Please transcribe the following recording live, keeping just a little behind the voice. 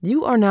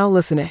You are now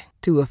listening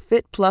to a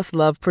Fit Plus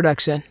Love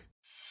production.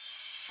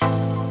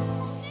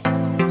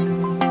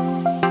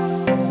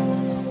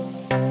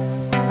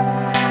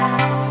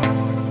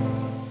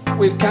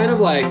 We've kind of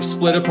like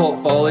split a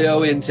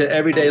portfolio into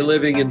everyday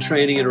living and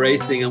training and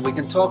racing, and we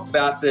can talk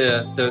about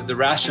the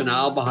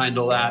rationale behind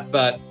all that.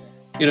 But,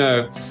 you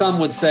know, some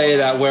would say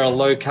that we're a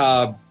low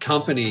carb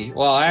company.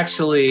 Well,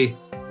 actually,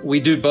 we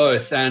do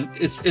both. And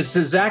it's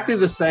exactly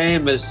the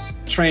same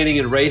as training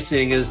and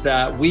racing, is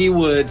that we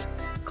would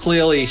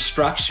clearly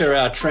structure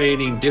our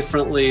training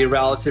differently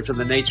relative to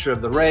the nature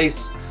of the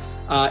race.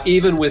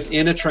 Even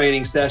within a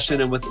training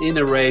session and within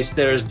a race,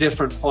 there's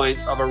different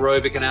points of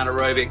aerobic and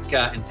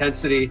anaerobic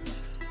intensity.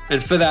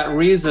 And for that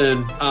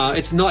reason,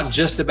 it's not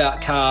just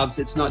about carbs.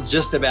 It's not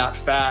just about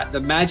fat.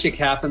 The magic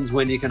happens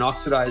when you can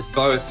oxidize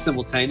both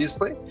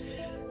simultaneously.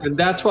 And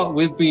that's what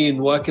we've been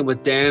working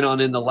with Dan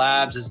on in the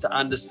labs, is to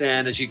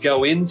understand, as you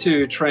go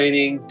into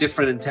training,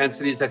 different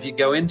intensities, if you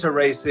go into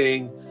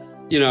racing,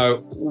 you know,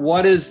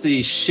 what is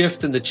the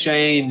shift and the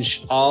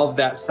change of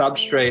that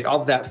substrate,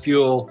 of that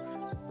fuel,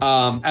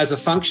 as a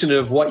function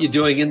of what you're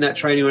doing in that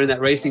training or in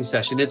that racing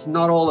session. It's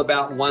not all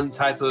about one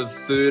type of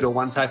food or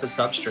one type of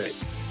substrate.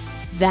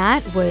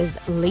 That was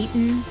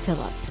Leighton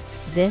Phillips.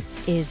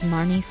 This is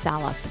Marnie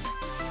Salop.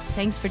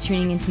 Thanks for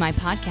tuning into my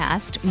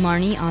podcast,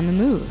 Marnie on the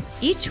Move.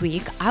 Each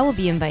week, I will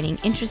be inviting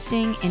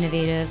interesting,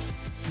 innovative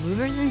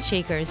movers and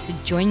shakers to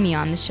join me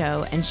on the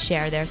show and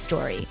share their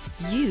story.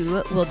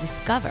 You will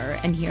discover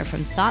and hear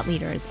from thought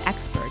leaders,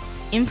 experts,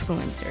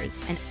 influencers,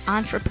 and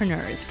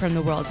entrepreneurs from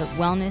the worlds of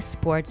wellness,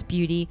 sports,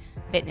 beauty,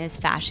 fitness,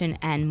 fashion,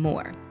 and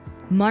more.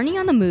 Marnie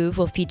on the Move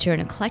will feature an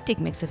eclectic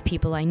mix of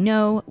people I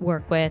know,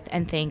 work with,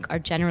 and think are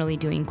generally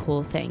doing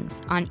cool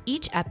things. On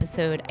each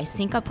episode, I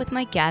sync up with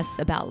my guests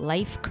about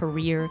life,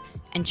 career,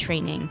 and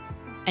training,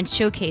 and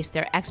showcase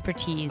their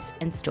expertise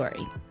and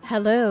story.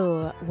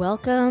 Hello,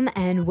 welcome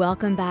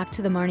back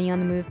to the Marnie on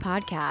the Move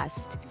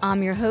podcast.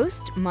 I'm your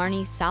host,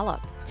 Marnie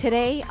Salop.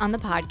 Today on the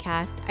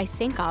podcast, I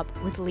sync up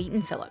with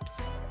Leighton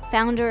Phillips,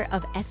 founder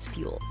of S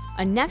Fuels,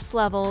 a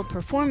next-level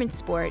performance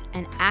sport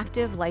and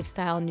active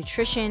lifestyle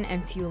nutrition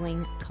and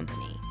fueling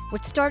company.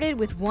 What started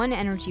with one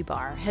energy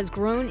bar has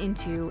grown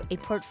into a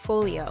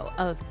portfolio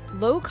of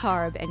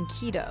low-carb and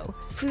keto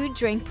food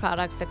drink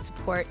products that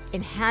support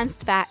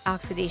enhanced fat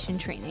oxidation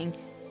training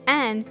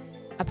and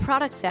a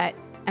product set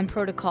and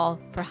protocol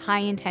for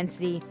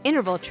high-intensity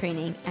interval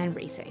training and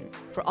racing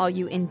for all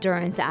you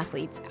endurance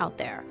athletes out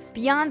there.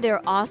 Beyond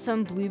their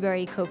awesome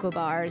blueberry cocoa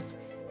bars,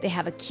 they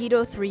have a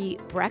Keto 3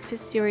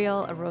 breakfast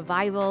cereal, a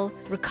Revival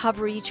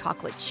recovery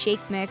chocolate shake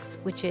mix,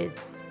 which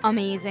is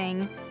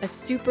amazing, a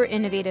super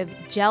innovative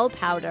gel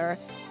powder,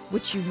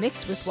 which you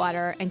mix with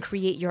water and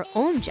create your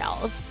own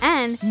gels,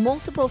 and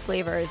multiple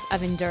flavors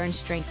of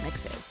endurance drink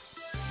mixes.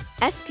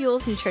 S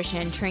Fuels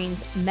Nutrition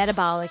trains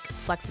metabolic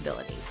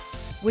flexibility,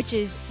 which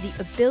is the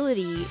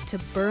ability to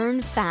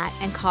burn fat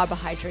and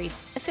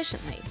carbohydrates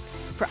efficiently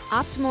for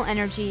optimal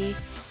energy,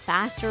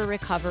 faster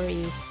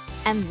recovery,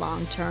 and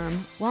long-term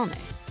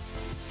wellness.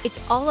 It's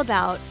all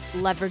about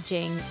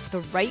leveraging the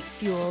right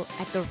fuel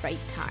at the right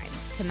time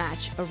to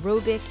match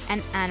aerobic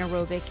and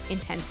anaerobic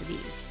intensity.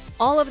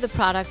 All of the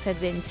products have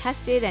been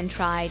tested and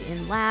tried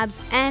in labs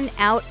and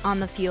out on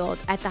the field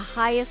at the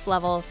highest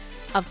level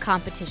of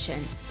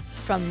competition,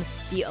 from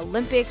the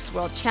Olympics,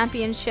 World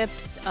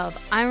Championships of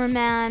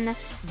Ironman,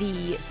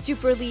 the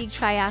Super League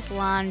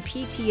Triathlon,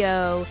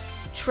 PTO,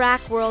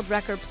 track world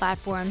record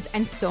platforms,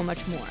 and so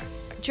much more.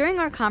 During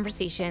our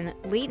conversation,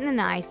 Leighton and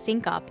I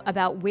sync up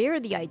about where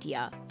the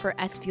idea for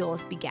S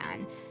Fuels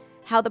began,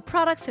 how the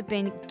products have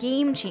been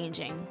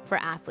game-changing for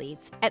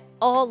athletes at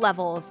all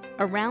levels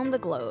around the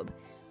globe,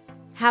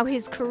 how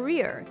his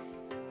career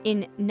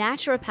in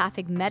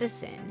naturopathic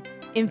medicine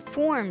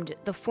informed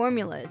the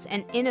formulas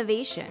and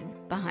innovation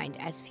behind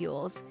S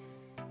Fuels,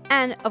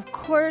 and of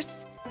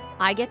course,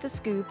 I get the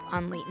scoop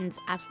on Leighton's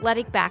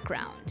athletic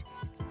background,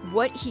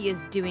 what he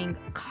is doing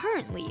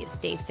currently to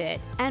stay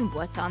fit, and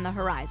what's on the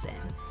horizon.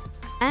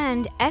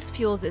 And S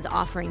Fuels is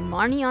offering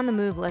Marnie on the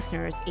Move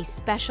listeners a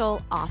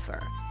special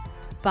offer.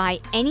 Buy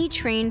any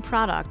Train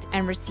product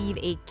and receive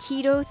a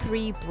Keto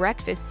 3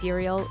 breakfast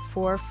cereal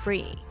for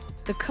free.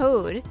 The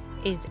code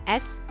is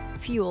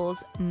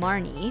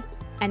SFuelsMarnie,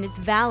 and it's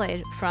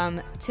valid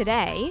from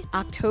today,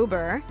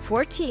 October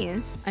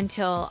 14th,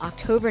 until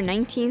October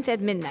 19th at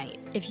midnight.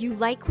 If you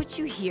like what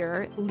you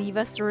hear, leave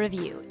us a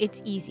review.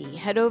 It's easy.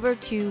 Head over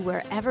to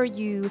wherever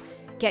you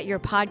get your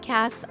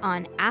podcasts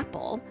on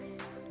Apple.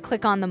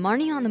 Click on the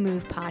Marnie on the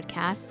Move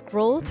podcast,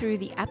 scroll through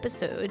the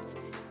episodes,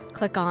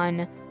 click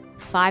on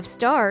 5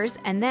 stars,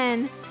 and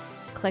then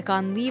click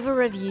on leave a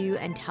review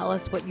and tell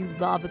us what you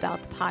love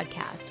about the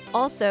podcast.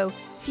 Also,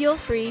 feel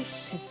free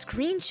to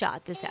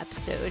screenshot this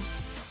episode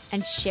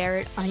and share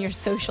it on your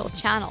social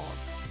channels.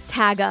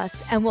 Tag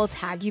us and we'll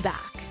tag you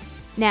back.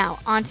 Now,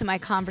 on to my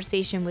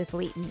conversation with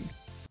Leighton.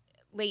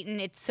 Leighton,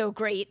 it's so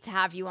great to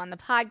have you on the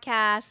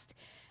podcast,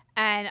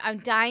 and I'm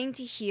dying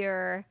to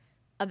hear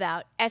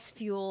about S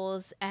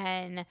Fuels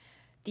and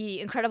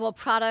the incredible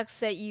products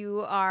that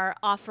you are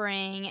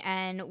offering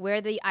and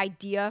where the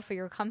idea for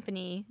your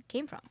company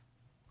came from.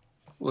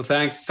 Well,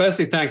 thanks.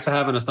 Firstly, thanks for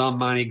having us on,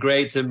 Marnie.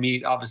 Great to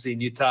meet, obviously, in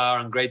Utah,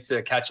 and great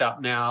to catch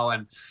up now.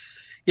 And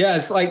yeah,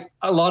 it's like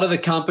a lot of the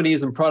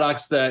companies and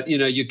products that,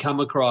 you come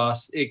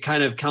across, it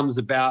kind of comes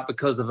about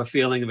because of a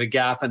feeling of a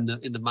gap in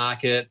the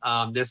market.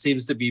 There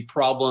seems to be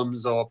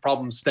problems or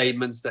problem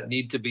statements that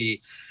need to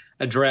be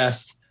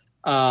addressed.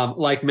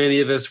 Like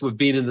many of us, we've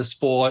been in the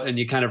sport, and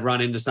you kind of run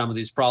into some of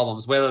these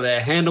problems, whether they're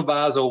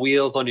handlebars or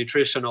wheels or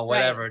nutrition or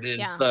whatever it is.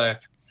 Yeah. So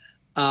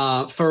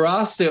for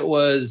us, it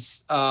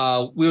was,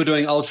 we were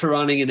doing ultra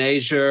running in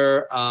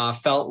Asia,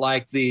 felt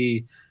like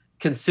the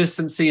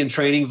consistency and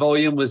training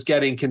volume was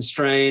getting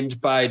constrained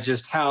by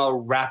just how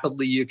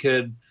rapidly you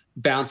could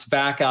bounce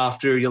back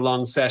after your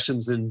long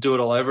sessions and do it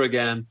all over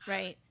again.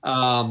 Right.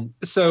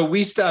 So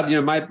we started,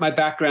 my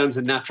background's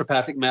in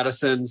naturopathic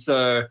medicine.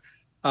 So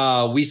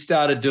we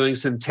started doing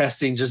some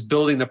testing, just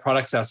building the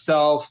products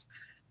ourselves.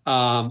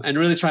 And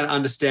really trying to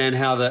understand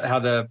how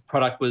the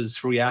product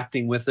was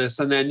reacting with us.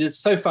 And then it's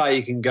so far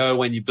you can go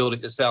when you build it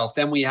yourself.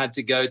 Then we had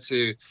to go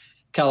to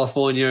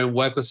California and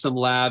work with some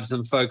labs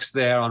and folks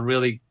there on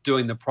really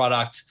doing the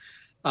product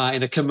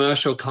in a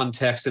commercial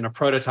context, in a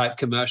prototype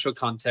commercial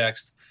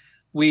context.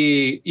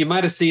 You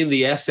might have seen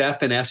the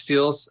SF in S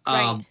Fuels.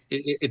 Right.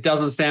 It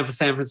doesn't stand for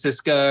San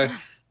Francisco.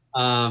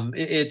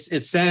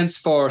 It stands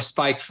for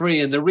spike free.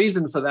 And the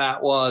reason for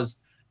that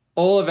was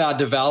all of our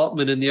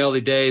development in the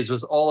early days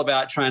was all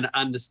about trying to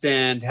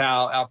understand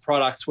how our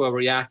products were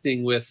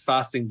reacting with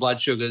fasting blood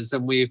sugars.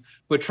 And we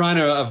were trying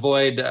to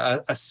avoid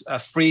a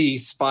free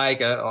spike,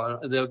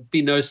 or there'd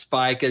be no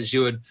spike as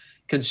you would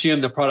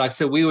consume the product.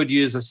 So we would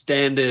use a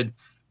standard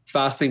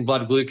fasting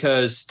blood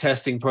glucose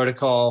testing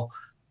protocol.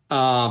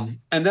 And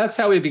that's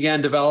how we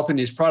began developing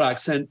these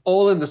products, and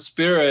all in the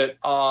spirit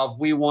of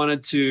we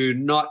wanted to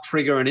not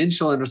trigger an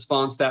insulin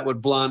response that would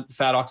blunt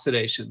fat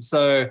oxidation.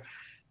 So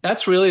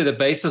that's really the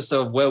basis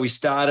of where we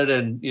started,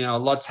 and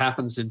lots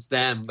happened since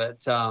then.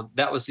 But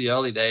that was the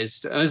early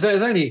days. It was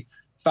only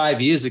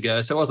 5 years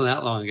ago, so it wasn't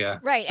that long ago.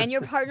 Right, and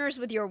you're partners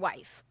with your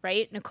wife,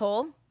 right,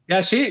 Nicole? Yeah,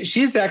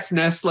 she's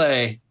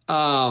ex-Nestle.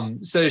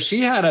 So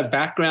she had a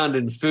background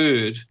in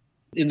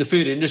the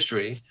food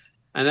industry.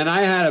 And then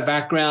I had a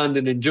background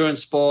in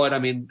endurance sport. I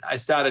mean, I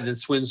started in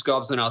swim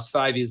squats when I was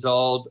 5 years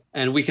old,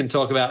 and we can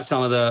talk about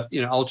some of the,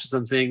 ultras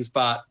and things,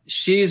 but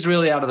she's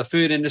really out of the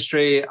food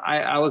industry.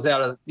 I was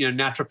out of,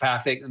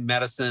 naturopathic and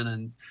medicine,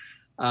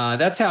 and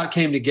that's how it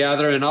came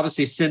together. And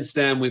obviously since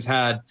then we've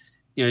had,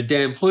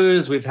 Dan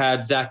Plews, we've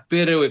had Zach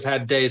Bitter, we've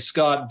had Dave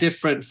Scott,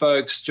 different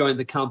folks joined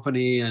the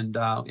company, and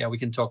we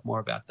can talk more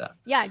about that.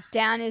 Yeah,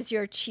 Dan is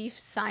your chief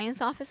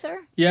science officer?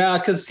 Yeah,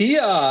 because he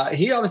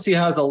obviously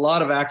has a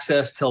lot of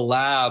access to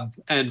lab,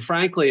 and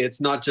frankly,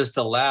 it's not just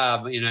a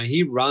lab.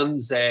 He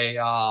runs a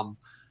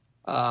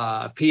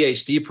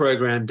PhD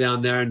program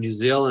down there in New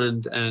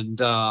Zealand, and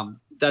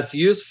that's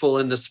useful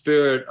in the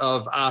spirit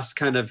of us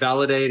kind of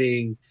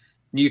validating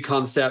new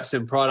concepts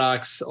and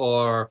products,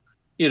 or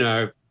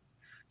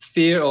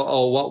theory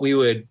or what we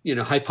would,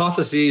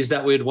 hypotheses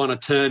that we'd want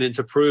to turn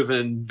into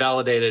proven,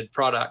 validated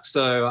products.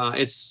 So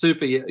it's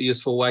super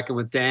useful working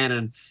with Dan,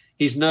 and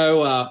he's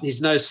no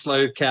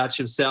slow couch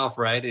himself,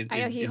 right? I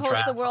know he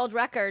holds the world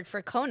record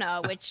for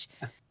Kona, which.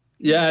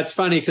 Yeah, it's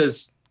funny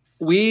because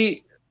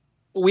we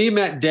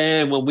met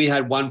Dan when we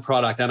had one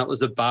product, and it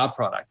was a bar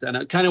product, and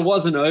it kind of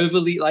wasn't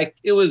overly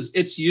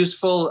it's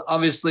useful,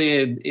 obviously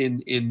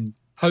in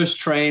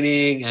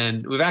post-training,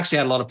 and we've actually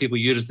had a lot of people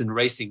use it in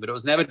racing, but it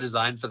was never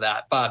designed for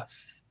that. But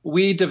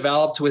we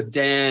developed with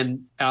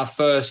Dan our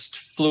first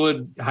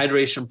fluid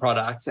hydration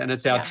product, and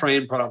it's our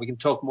Train product. We can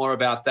talk more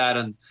about that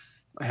and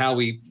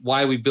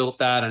why we built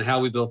that and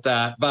how we built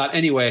that. But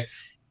anyway,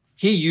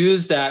 he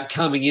used that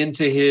coming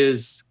into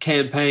his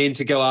campaign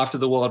to go after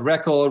the world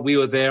record. We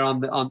were there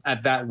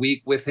at that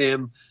week with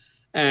him,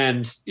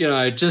 and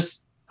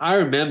I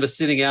remember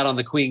sitting out on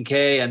the Queen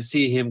K and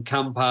see him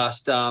come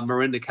past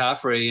Mirinda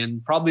Carfree,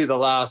 and probably the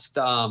last,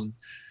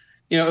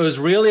 it was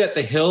really at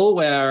the hill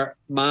where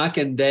Mark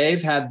and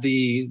Dave had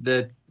the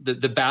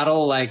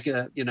battle,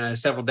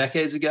 several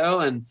decades ago,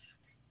 and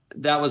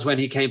that was when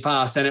he came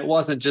past. And it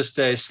wasn't just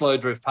a slow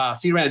drift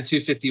pass; he ran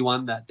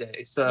 2:51 that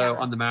day,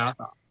 on the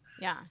marathon.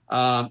 Yeah,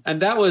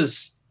 and that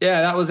was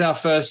our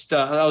first.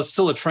 That was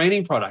still a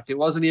training product. It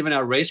wasn't even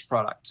our race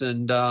product.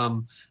 And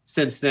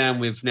since then,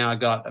 we've now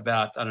got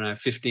about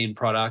 15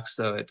 products.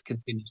 So it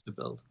continues to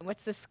build.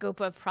 What's the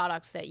scope of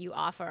products that you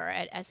offer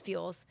at S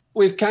Fuels?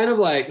 We've kind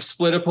of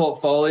split a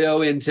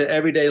portfolio into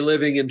everyday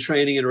living and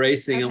training and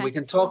racing, and we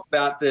can talk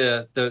about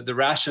the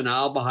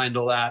rationale behind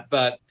all that.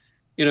 But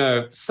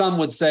some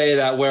would say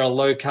that we're a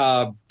low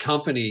carb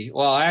company.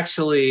 Well,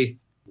 actually,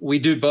 we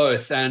do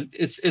both. And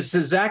it's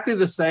exactly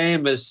the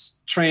same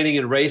as training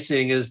and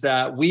racing, is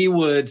that we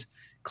would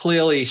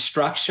clearly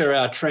structure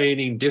our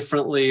training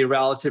differently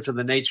relative to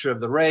the nature of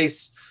the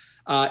race.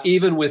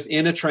 Even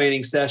within a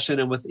training session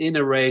and within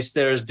a race,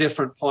 there's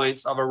different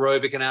points of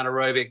aerobic and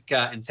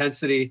anaerobic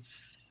intensity.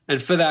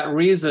 And for that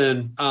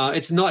reason,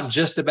 it's not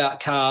just about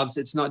carbs.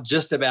 It's not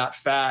just about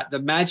fat. The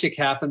magic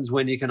happens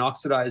when you can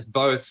oxidize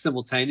both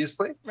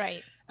simultaneously.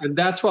 Right. And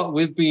that's what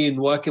we've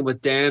been working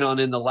with Dan on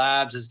in the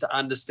labs, is to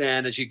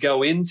understand, as you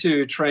go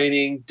into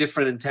training,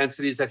 different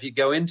intensities, if you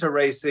go into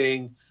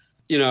racing,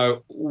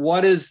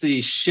 what is the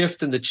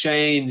shift and the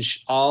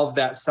change of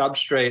that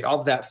substrate,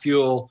 of that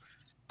fuel,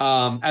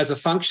 as a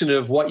function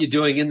of what you're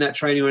doing in that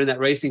training or in that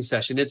racing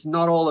session. It's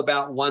not all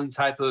about one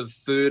type of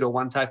food or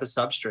one type of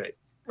substrate.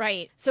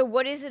 Right. So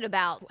what is it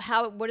about?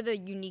 What are the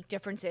unique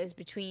differences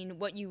between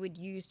what you would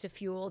use to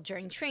fuel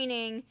during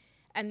training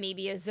and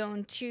maybe a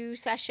zone 2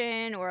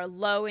 session or a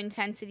low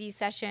intensity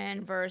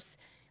session versus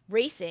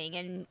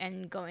racing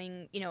and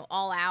going,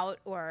 all out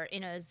or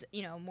in a,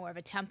 more of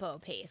a tempo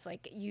pace?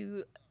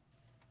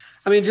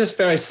 Just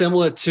very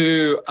similar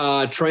to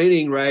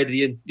training, right?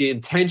 The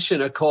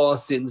intention, of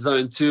course, in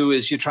zone 2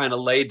 is you're trying to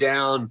lay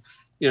down,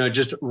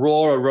 just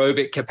raw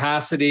aerobic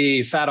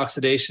capacity, fat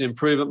oxidation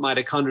improvement,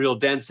 mitochondrial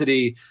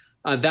density.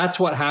 That's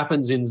what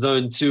happens in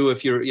zone 2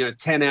 if you're,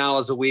 10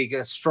 hours a week,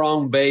 a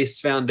strong base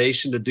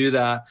foundation to do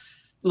that.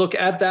 Look,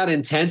 at that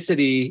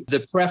intensity,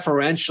 the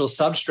preferential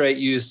substrate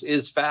use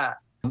is fat.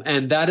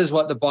 And that is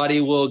what the body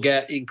will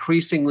get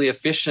increasingly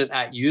efficient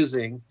at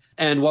using.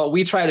 And what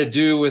we try to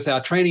do with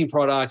our training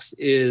products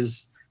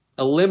is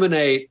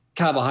eliminate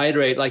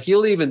carbohydrate. Like,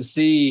 you'll even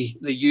see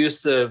the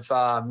use of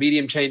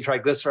medium chain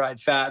triglyceride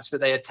fats,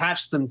 but they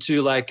attach them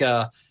to like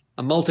a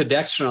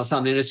maltodextrin or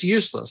something. It's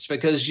useless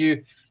because you're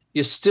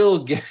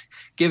still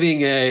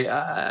giving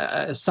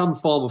some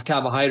form of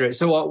carbohydrate.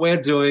 So what we're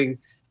doing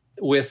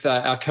with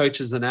our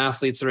coaches and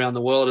athletes around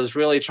the world is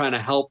really trying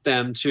to help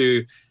them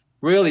to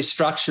really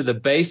structure the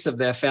base of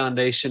their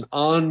foundation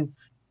on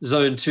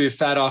zone 2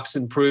 fat ox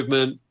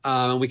improvement.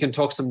 And we can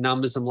talk some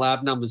numbers, some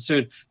lab numbers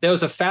soon. There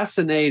was a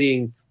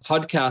fascinating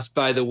podcast,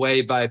 by the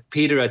way, by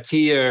Peter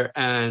Attia,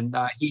 and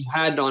he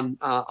had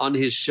on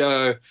his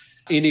show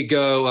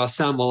Inigo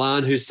San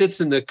Millan, who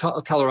sits in the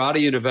Colorado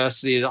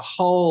University, a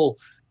whole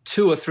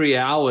 2 or 3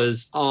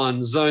 hours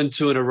on zone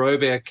 2 and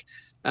aerobic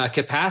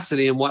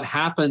capacity and what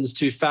happens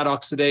to fat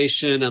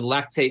oxidation and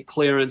lactate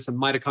clearance and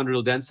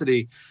mitochondrial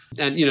density.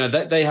 And,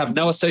 they have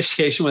no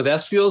association with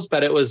S fuels,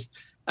 but it was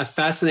a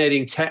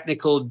fascinating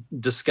technical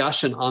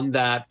discussion on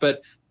that.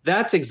 But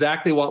that's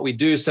exactly what we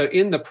do. So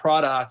in the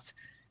product,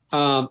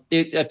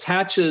 it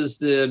attaches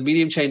the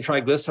medium chain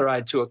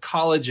triglyceride to a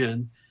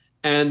collagen.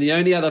 And the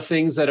only other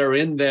things that are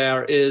in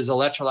there is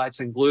electrolytes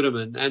and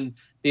glutamine. And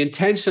the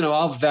intention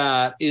of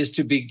that is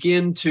to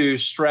begin to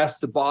stress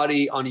the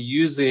body on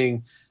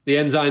using the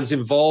enzymes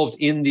involved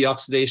in the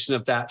oxidation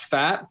of that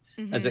fat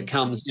as it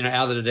comes,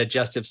 out of the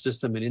digestive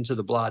system and into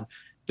the blood.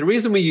 The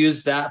reason we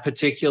use that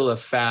particular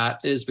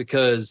fat is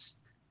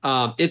because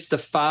it's the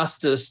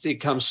fastest. It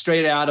comes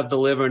straight out of the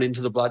liver and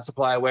into the blood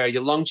supply, where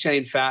your long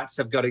chain fats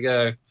have got to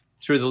go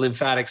through the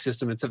lymphatic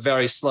system. It's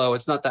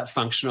it's not that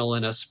functional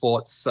in a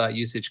sports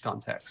usage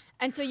context.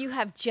 And so you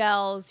have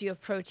gels, you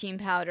have protein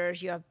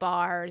powders, you have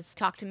bars.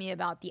 Talk to me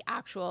about the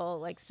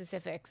actual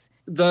specifics.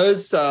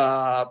 Those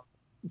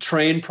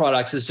Train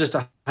products is just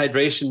a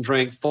hydration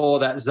drink for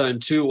that zone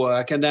 2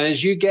 work. And then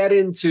as you get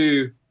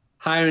into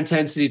higher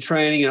intensity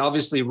training and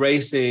obviously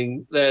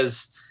racing,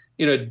 there's,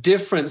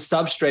 different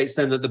substrates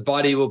then that the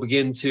body will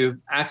begin to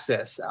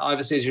access.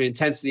 Obviously, as your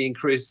intensity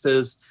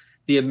increases,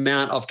 the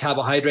amount of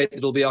carbohydrate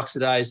that will be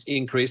oxidized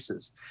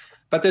increases.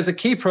 But there's a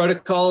key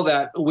protocol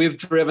that we've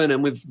driven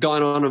and we've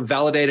gone on and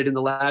validated in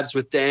the labs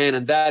with Dan,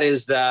 and that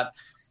is that,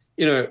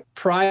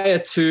 prior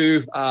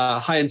to a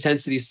high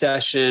intensity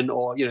session,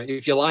 or,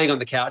 if you're lying on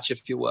the couch,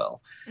 if you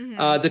will,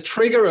 the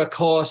trigger, of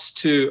course,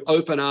 to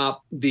open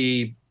up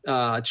the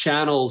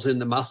channels in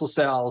the muscle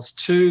cells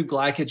to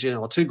glycogen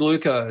or to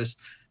glucose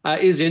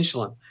is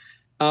insulin.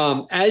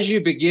 As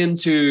you begin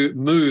to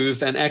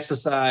move and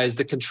exercise,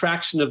 the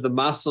contraction of the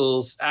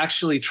muscles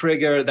actually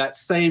trigger that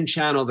same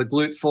channel, the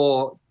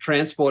GLUT4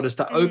 transporters,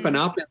 to open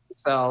up in the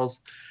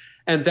cells.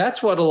 And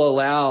that's what will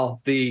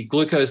allow the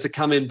glucose to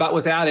come in, but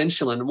without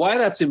insulin. Why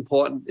that's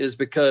important is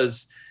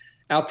because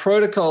our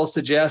protocol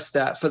suggests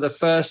that for the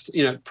first,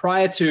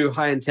 prior to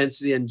high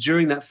intensity and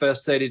during that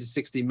first 30 to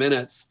 60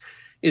 minutes,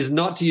 is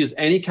not to use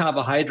any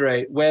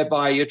carbohydrate,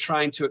 whereby you're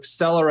trying to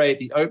accelerate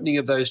the opening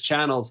of those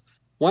channels.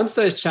 Once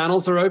those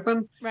channels are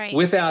open,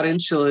 without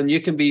insulin, you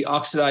can be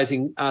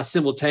oxidizing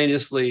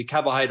simultaneously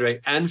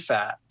carbohydrate and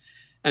fat.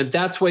 And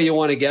that's where you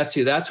want to get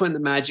to. That's when the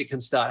magic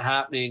can start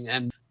happening.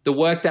 And the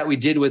work that we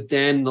did with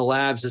Dan in the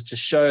labs is to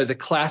show the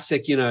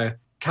classic,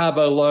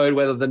 carbo load,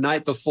 whether the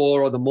night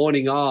before or the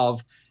morning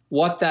of,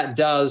 what that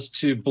does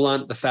to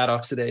blunt the fat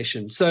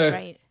oxidation.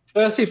 So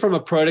firstly, from a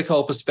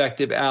protocol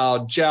perspective,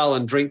 our gel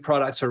and drink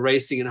products for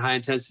racing and high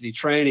intensity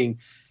training,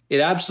 it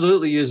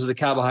absolutely uses a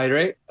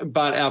carbohydrate,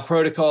 but our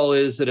protocol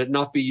is that it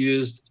not be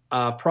used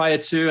prior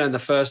to and the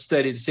first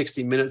 30 to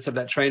 60 minutes of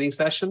that training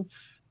session.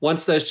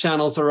 Once those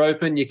channels are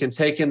open, you can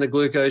take in the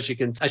glucose,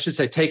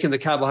 take in the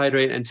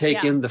carbohydrate and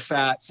take in the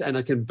fats, and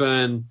it can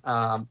burn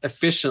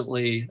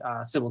efficiently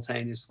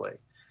simultaneously.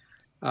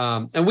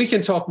 And we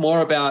can talk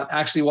more about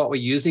actually what we're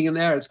using in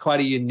there. It's quite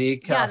a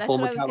unique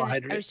form of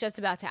carbohydrate. I was just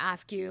about to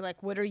ask you,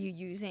 like, what are you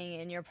using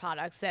in your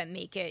products that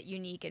make it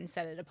unique and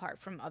set it apart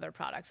from other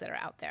products that are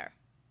out there?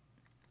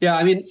 Yeah,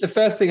 I mean, the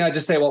first thing I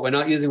just say what we're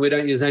not using, we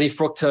don't use any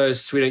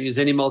fructose, we don't use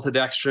any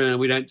maltodextrin,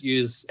 we don't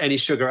use any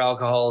sugar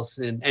alcohols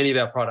in any of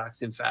our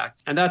products, in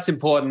fact. And that's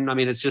important. I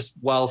mean, it's just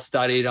well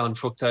studied on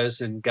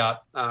fructose and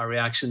gut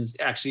reactions,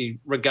 actually,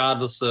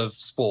 regardless of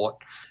sport.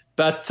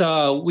 But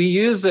we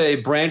use a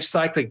branch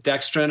cyclic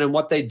dextrin, and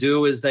what they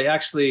do is they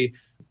actually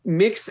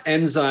mix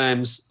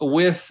enzymes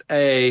with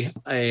a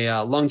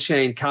long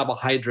chain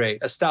carbohydrate,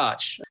 a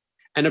starch,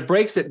 and it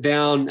breaks it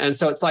down. And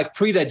so it's like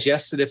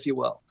pre-digested, if you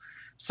will.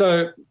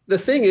 So the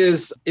thing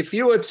is, if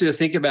you were to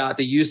think about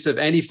the use of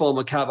any form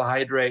of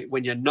carbohydrate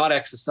when you're not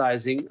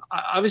exercising,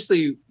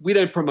 obviously we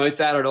don't promote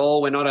that at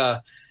all. We're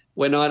not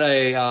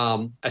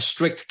a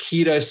strict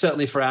keto,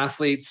 certainly for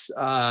athletes,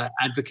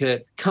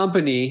 advocate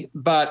company.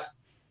 But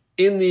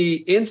in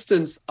the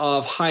instance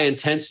of high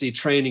intensity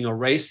training or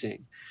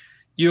racing,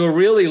 you're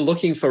really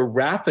looking for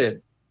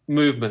rapid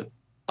movement.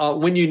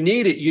 When you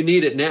need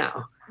it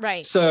now.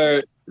 Right.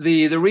 So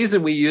the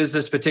reason we use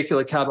this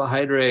particular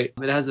carbohydrate,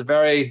 it has a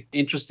very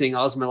interesting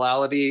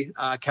osmolality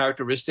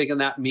characteristic, and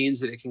that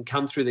means that it can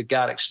come through the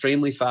gut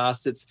extremely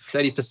fast. It's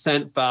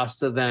 30%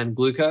 faster than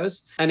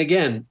glucose. And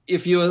again,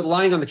 if you're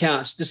lying on the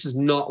couch, this is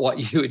not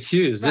what you would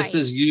use. Right. This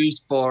is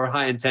used for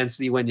high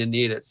intensity when you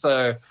need it.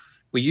 So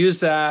we use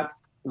that.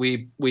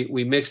 We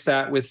mix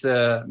that with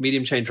the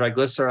medium chain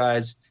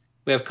triglycerides.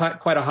 We have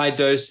quite a high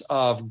dose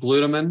of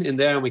glutamine in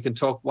there, and we can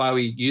talk why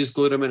we use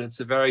glutamine. It's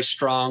a very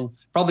strong,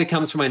 probably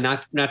comes from my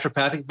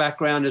naturopathic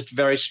background, just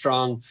very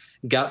strong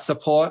gut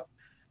support.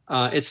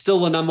 It's still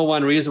the number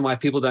one reason why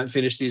people don't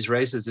finish these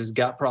races is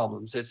gut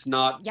problems. It's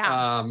not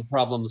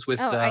problems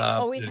with I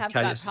always have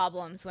gut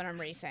problems when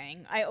I'm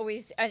racing. I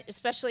always,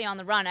 especially on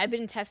the run. I've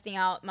been testing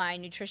out my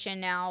nutrition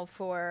now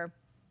for,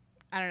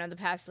 I don't know, the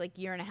past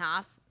year and a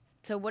half.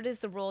 So what is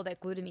the role that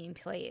glutamine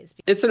plays?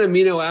 It's an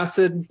amino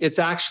acid. It's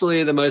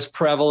actually the most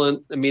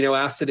prevalent amino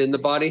acid in the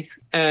body.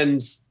 And,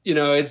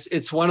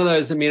 it's one of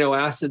those amino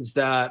acids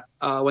that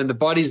when the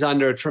body's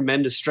under a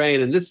tremendous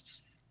strain, and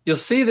you'll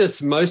see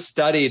this most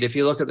studied if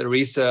you look at the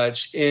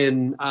research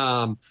in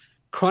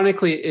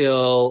chronically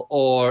ill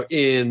or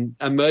in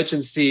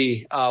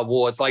emergency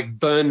wards, like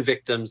burn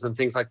victims and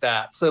things like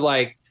that.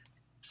 So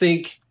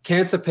think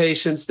cancer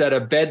patients that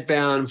are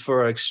bedbound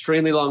for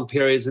extremely long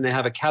periods and they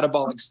have a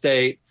catabolic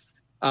state.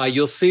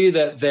 You'll see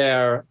that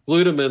their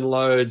glutamine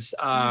loads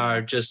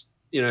are just,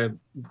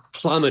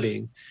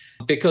 plummeting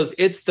because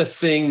it's the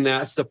thing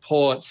that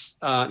supports,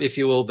 if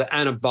you will, the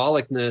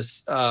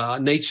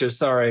anabolicness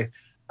nature,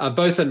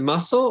 both in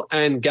muscle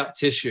and gut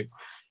tissue.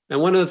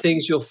 And one of the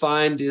things you'll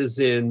find is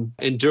in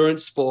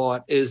endurance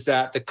sport is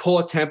that the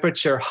core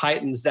temperature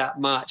heightens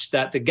that much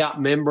that the gut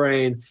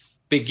membrane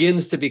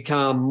begins to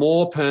become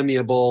more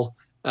permeable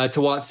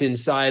to what's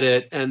inside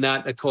it. And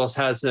that, of course,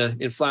 has an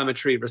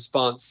inflammatory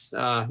response,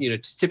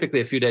 typically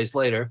a few days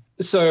later.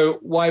 So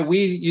why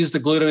we use the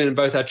glutamine in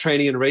both our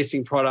training and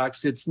racing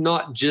products, it's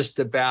not just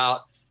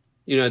about,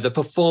 the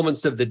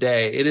performance of the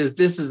day.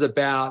 This is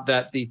about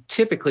that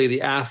typically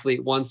the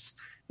athlete wants,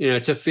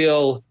 to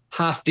feel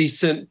half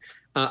decent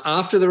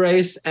after the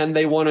race, and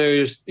they want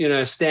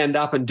to, stand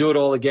up and do it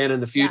all again in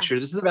the future.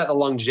 Yeah. This is about the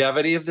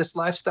longevity of this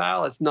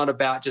lifestyle. It's not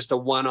about just a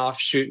one-off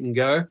shoot and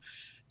go.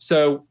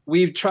 So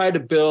we've tried to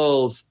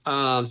build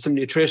some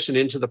nutrition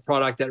into the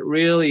product that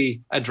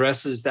really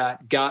addresses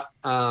that gut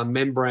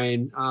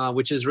membrane,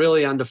 which is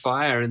really under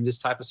fire in this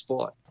type of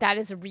sport. That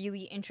is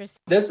really interesting.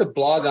 There's a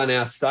blog on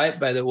our site,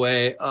 by the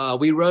way.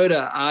 We wrote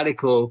an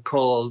article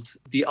called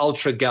The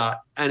Ultra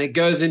Gut, and it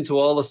goes into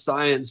all the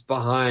science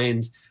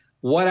behind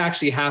what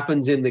actually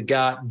happens in the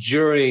gut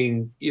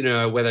during,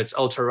 whether it's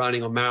ultra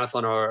running or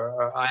marathon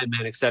or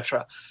Ironman, et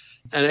cetera.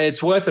 And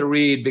it's worth a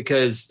read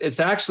because it's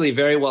actually a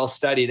very well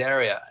studied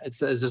area.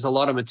 There's a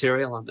lot of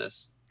material on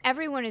this.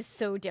 Everyone is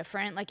so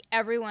different.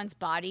 Everyone's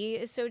body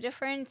is so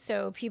different.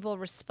 So people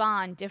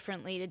respond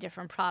differently to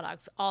different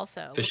products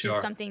also, which is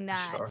something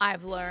that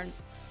I've learned.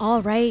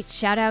 All right.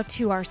 Shout out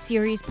to our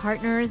series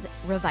partners,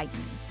 Revitin.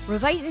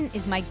 Revitin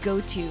is my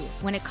go-to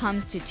when it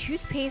comes to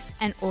toothpaste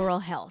and oral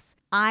health.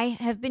 I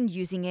have been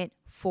using it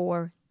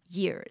for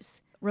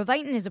years.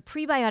 Revitin is a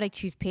prebiotic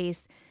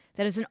toothpaste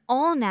that is an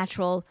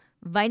all-natural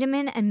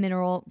vitamin and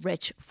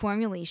mineral-rich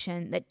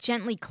formulation that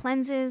gently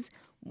cleanses,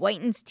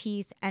 whitens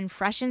teeth, and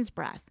freshens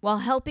breath while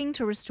helping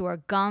to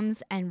restore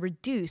gums and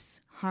reduce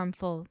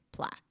harmful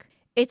plaque.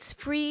 It's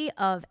free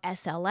of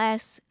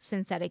SLS,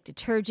 synthetic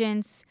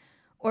detergents,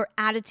 or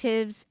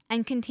additives,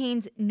 and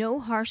contains no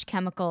harsh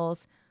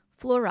chemicals,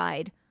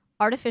 fluoride,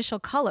 artificial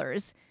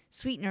colors,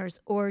 sweeteners,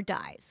 or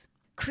dyes.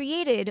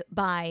 Created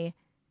by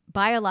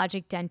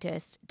biologic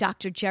dentist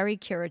Dr. Jerry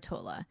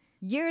Curatola,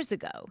 years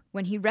ago,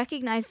 when he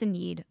recognized the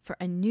need for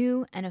a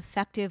new and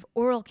effective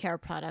oral care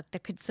product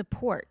that could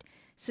support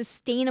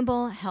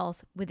sustainable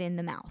health within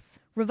the mouth.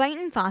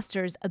 Revitin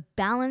fosters a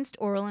balanced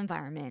oral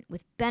environment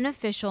with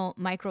beneficial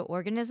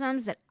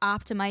microorganisms that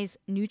optimize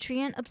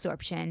nutrient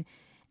absorption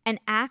and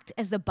act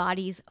as the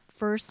body's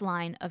first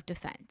line of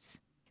defense.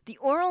 The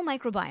oral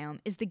microbiome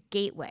is the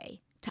gateway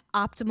to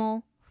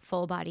optimal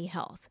full body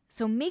health.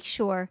 So make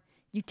sure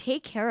you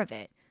take care of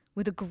it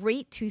with a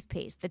great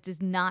toothpaste that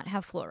does not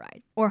have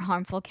fluoride or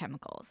harmful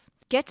chemicals.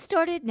 Get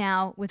started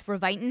now with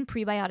Revitin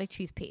Prebiotic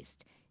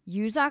Toothpaste.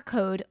 Use our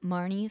code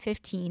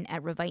MARNI15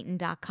 at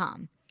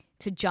Revitin.com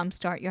to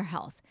jumpstart your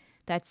health.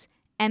 That's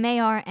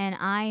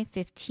MARNI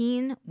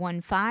 15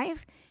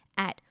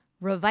 at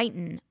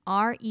Revitin,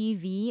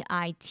 REVITIN.com.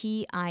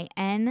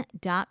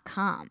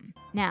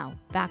 Now,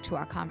 back to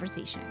our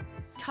conversation.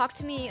 Talk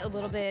to me a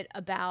little bit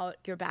about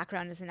your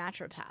background as a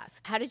naturopath.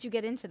 How did you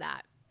get into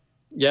that?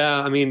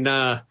 Yeah, I mean,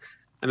 I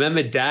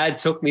remember Dad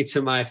took me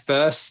to my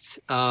first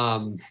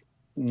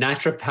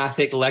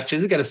naturopathic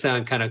lectures. It's going to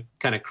sound kind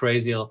of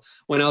crazy.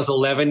 When I was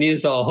 11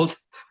 years old,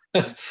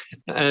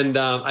 and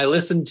I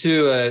listened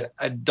to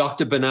a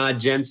Dr.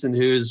 Bernard Jensen,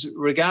 who's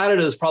regarded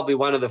as probably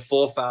one of the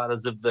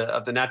forefathers of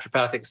the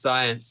naturopathic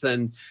science.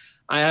 And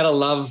I had a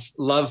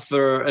love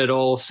for it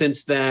all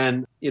since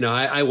then. You know,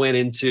 I went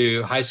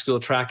into high school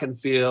track and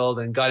field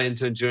and got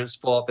into endurance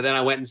sport, but then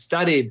I went and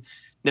studied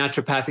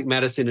naturopathic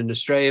medicine in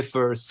Australia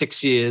for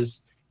 6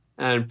 years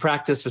and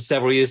practiced for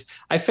several years.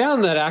 I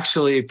found that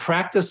actually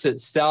practice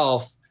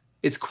itself,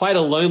 it's quite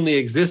a lonely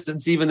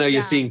existence, even though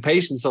you're seeing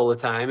patients all the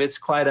time. It's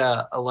quite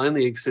a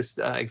lonely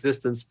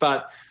existence,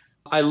 but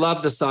I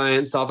love the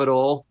science of it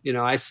all. You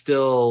know, I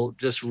still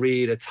just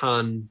read a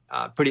ton,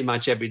 pretty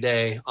much every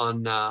day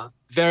on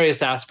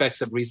various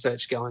aspects of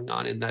research going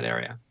on in that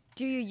area.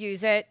 Do you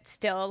use it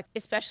still,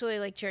 especially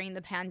like during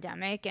the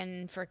pandemic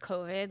and for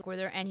COVID? Were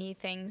there any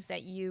things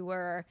that you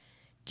were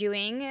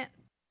doing?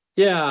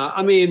 Yeah,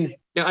 I mean,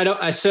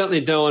 I certainly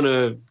don't want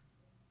to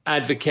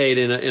advocate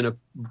in a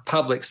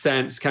public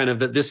sense, kind of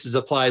that this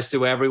applies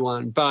to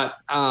everyone. But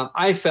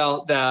I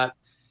felt that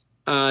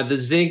the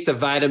zinc, the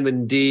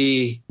vitamin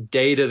D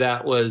data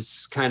that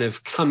was kind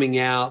of coming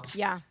out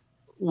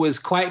was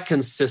quite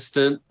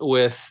consistent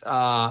with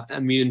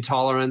immune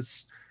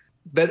tolerance.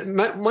 But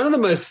one of the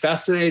most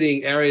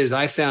fascinating areas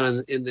I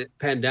found in the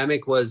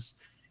pandemic was,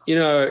 you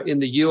know, in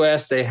the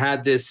US, they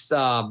had this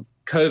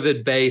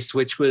COVID base,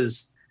 which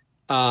was,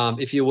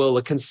 if you will,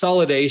 a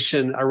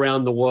consolidation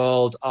around the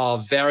world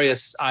of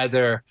various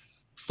either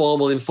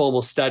formal,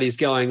 informal studies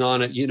going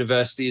on at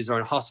universities or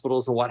in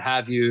hospitals or what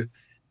have you,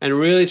 and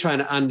really trying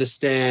to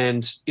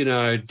understand, you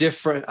know,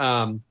 different,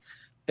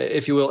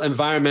 if you will,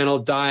 environmental,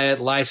 diet,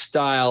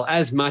 lifestyle,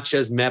 as much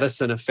as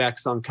medicine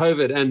effects on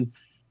COVID. And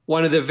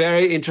one of the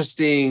very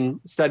interesting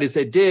studies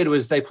they did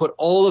was they put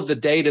all of the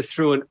data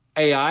through an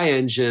AI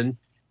engine,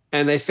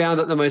 and they found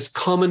that the most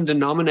common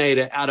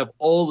denominator out of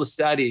all the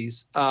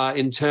studies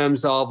in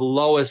terms of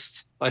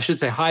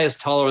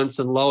highest tolerance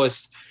and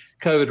lowest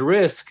COVID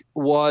risk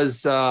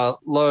was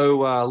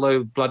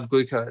low blood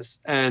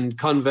glucose. And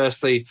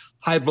conversely,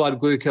 high blood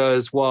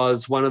glucose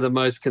was one of the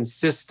most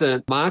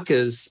consistent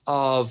markers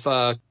of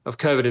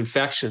COVID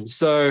infection.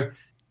 So,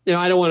 you know,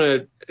 I don't want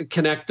to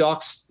connect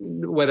dots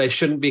where they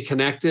shouldn't be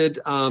connected,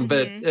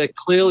 but it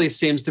clearly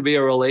seems to be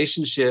a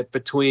relationship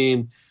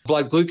between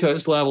blood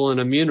glucose level and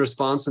immune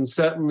response. And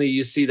certainly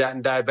you see that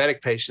in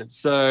diabetic patients.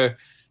 So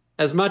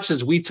as much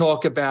as we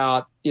talk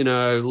about, you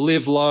know,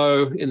 live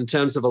low in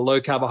terms of a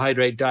low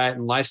carbohydrate diet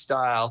and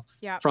lifestyle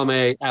from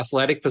a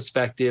athletic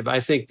perspective, I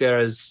think there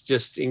is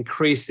just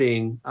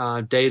increasing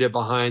data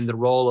behind the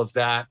role of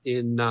that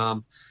in,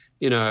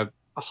 you know,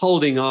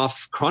 holding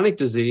off chronic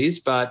disease,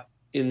 but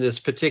in this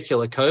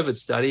particular COVID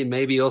study,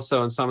 maybe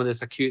also in some of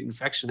this acute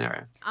infection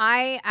area.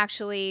 I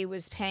actually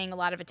was paying a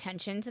lot of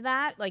attention to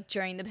that, like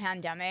during the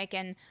pandemic,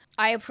 and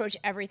I approach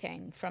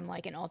everything from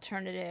like an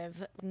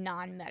alternative,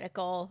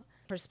 non-medical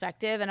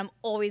perspective, and I'm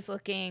always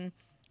looking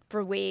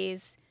for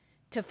ways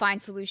to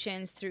find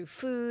solutions through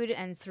food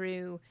and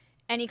through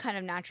any kind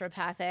of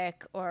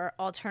naturopathic or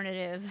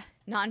alternative,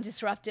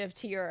 non-disruptive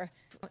to your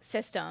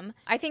system.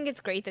 I think it's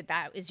great that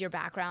that is your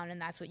background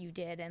and that's what you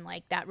did. And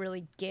like that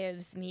really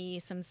gives me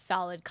some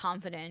solid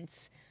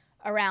confidence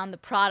around the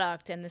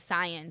product and the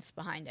science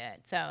behind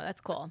it. So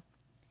that's cool.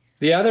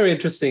 The other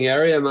interesting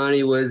area,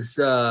 Marnie, was,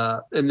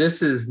 and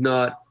this is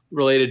not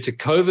related to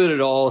COVID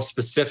at all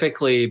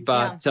specifically,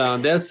 but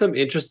there's some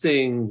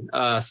interesting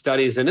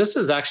studies. And this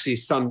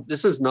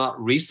is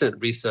not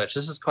recent research.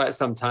 This is quite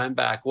some time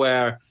back,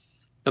 where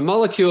the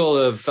molecule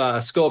of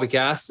ascorbic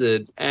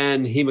acid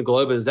and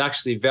hemoglobin is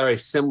actually very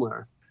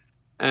similar.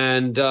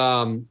 And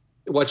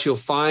what you'll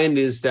find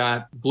is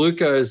that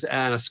glucose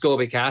and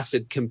ascorbic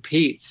acid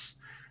competes.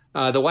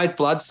 The white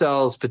blood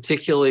cells,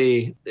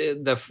 particularly,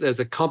 there's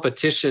a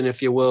competition,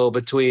 if you will,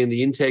 between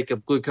the intake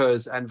of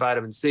glucose and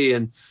vitamin C.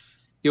 And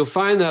you'll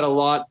find that a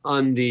lot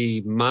on the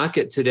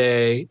market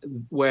today,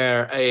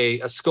 where a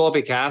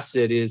ascorbic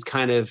acid is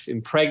kind of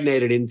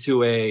impregnated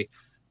into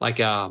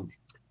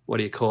what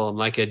do you call them?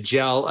 Like a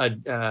gel,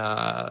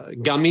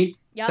 gummy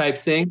type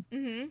thing.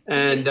 Mm-hmm.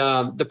 And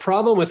the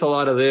problem with a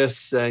lot of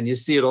this, and you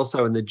see it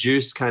also in the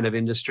juice kind of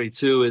industry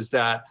too, is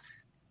that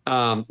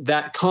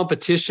that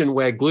competition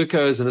where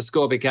glucose and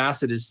ascorbic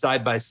acid is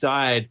side by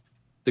side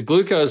the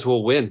glucose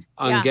will win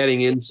on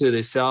getting into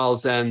the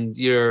cells, and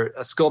your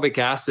ascorbic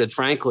acid,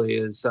 frankly,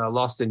 is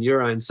lost in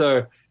urine.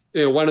 So,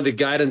 one of the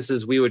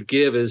guidances we would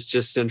give is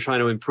just in trying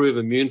to improve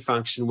immune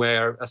function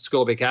where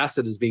ascorbic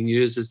acid is being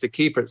used is to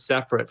keep it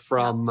separate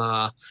from,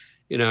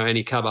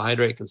 any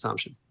carbohydrate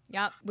consumption.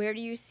 Yeah. Where do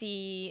you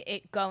see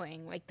it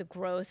going, like the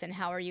growth, and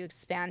how are you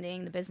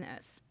expanding the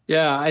business?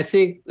 Yeah, I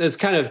think there's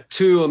kind of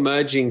two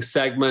emerging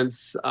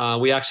segments.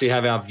 We actually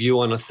have our view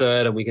on a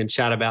third, and we can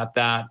chat about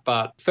that.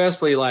 But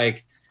firstly,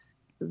 like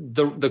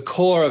the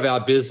core of our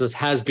business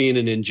has been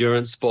an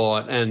endurance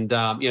sport. And,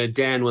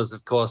 Dan was,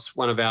 of course,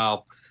 one of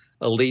our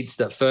elites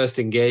that first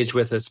engaged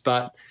with us.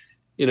 But,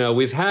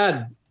 we've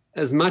had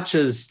as much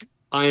as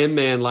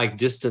Ironman-like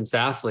distance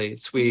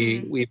athletes.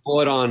 We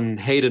brought on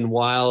Hayden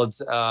Wild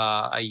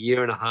a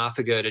year and a half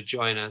ago to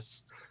join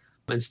us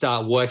and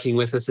start working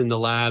with us in the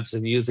labs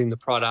and using the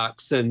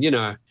products. And,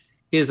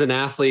 he's an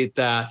athlete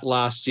that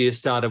last year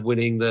started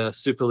winning the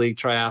Super League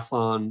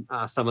Triathlon,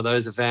 some of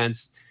those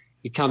events.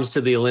 He comes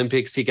to the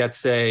Olympics. He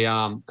gets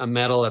a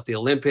medal at the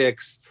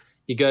Olympics.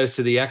 He goes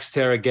to the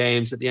Xterra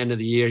Games at the end of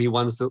the year. He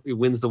wins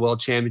the World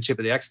Championship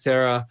at the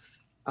Xterra.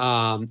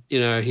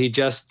 He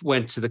just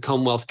went to the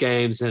Commonwealth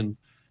Games and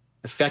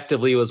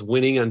effectively was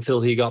winning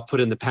until he got put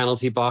in the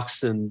penalty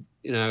box. And,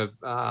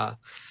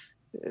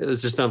 it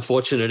was just an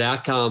unfortunate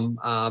outcome.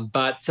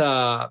 But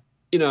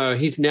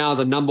he's now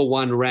the number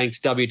one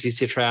ranked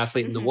WTC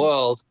triathlete in the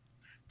world.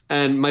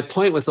 And my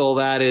point with all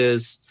that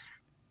is,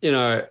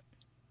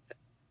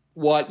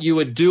 what you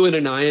would do in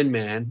an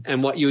Ironman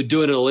and what you would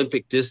do in an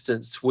Olympic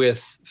distance with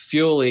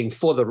fueling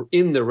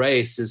in the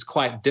race is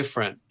quite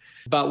different.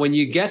 But when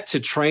you get to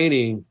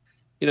training,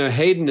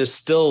 Hayden is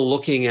still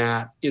looking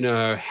at,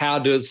 how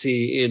does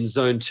he in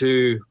zone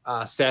 2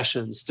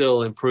 sessions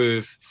still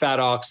improve fat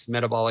ox,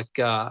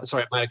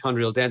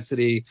 mitochondrial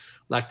density,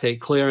 lactate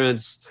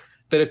clearance.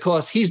 But of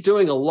course, he's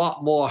doing a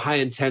lot more high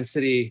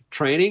intensity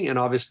training and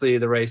obviously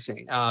the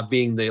racing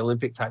being the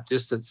Olympic type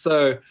distance.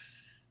 So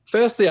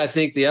firstly, I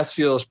think the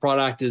S-Fuels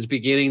product is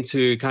beginning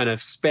to kind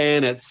of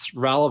span its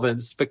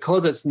relevance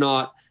because it's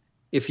not,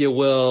 if you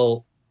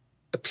will,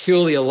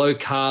 purely a low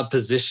carb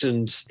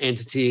positioned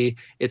entity.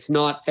 It's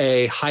not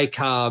a high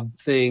carb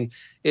thing.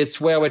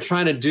 It's where we're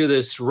trying to do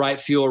this right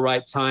fuel,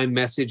 right time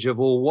message of,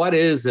 well, what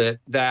is it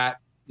that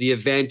the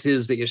event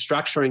is that you're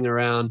structuring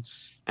around,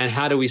 and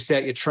how do we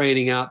set your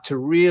training up to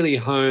really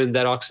hone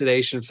that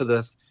oxidation for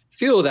the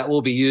fuel that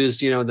will be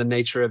used, in the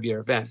nature of your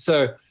event.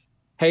 So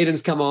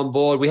Hayden's come on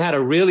board. We had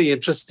a really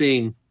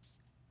interesting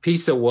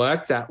piece of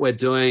work that we're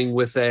doing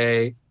with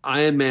a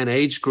Ironman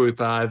age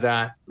grouper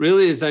that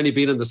really has only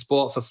been in the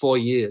sport for 4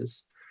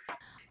 years.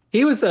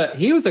 He was a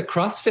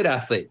CrossFit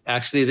athlete,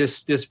 actually,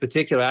 this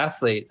particular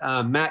athlete.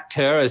 Matt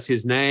Kerr is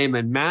his name,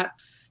 and Matt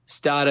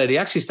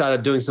actually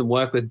started doing some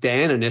work with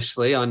Dan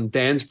initially on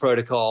Dan's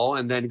protocol,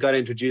 and then got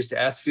introduced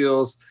to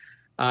S-Fuels.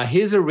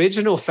 His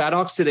original fat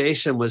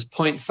oxidation was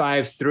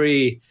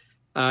 0.53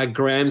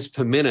 grams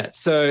per minute.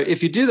 So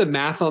if you do the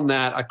math on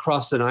that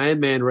across an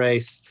Ironman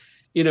race,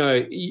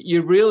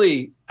 you're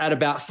really at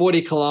about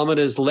 40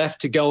 kilometers left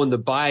to go on the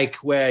bike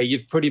where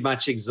you've pretty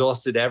much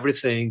exhausted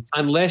everything,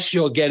 unless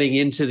you're getting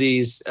into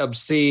these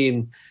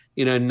obscene,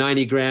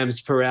 90 grams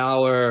per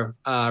hour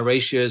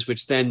ratios,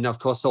 which then, of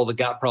course, all the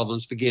gut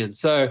problems begin.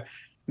 So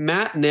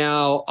Matt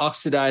now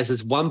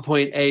oxidizes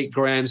 1.8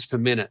 grams per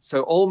minute.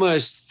 So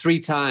almost 3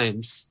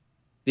 times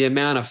the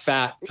amount of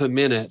fat per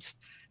minute.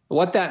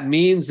 What that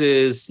means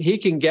is he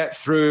can get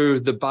through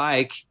the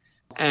bike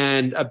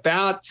and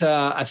about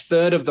a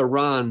third of the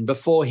run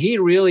before he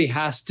really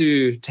has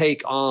to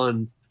take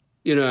on,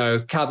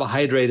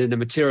 carbohydrate in a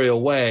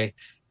material way.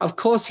 Of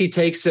course, he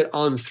takes it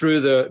on through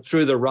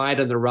the ride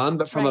and the run,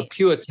 but from a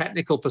pure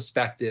technical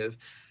perspective.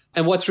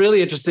 And what's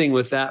really interesting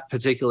with that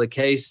particular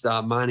case,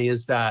 Marnie,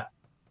 is that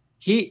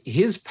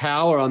his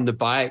power on the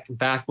bike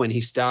back when he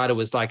started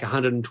was like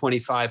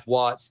 125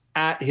 watts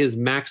at his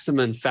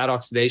maximum fat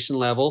oxidation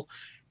level.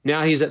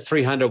 Now he's at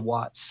 300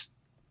 watts.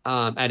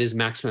 At his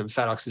maximum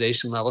fat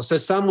oxidation level. So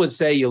some would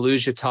say you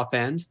lose your top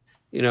end.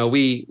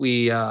 We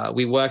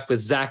worked with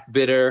Zach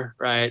Bitter,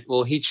 right?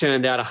 Well, he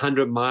churned out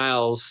 100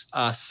 miles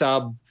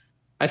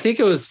I think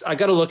it was, I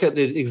got to look at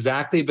it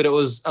exactly, but it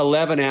was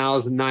 11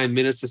 hours and 9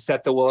 minutes to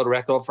set the world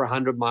record for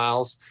 100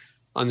 miles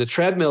on the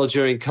treadmill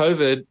during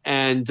COVID.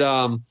 And,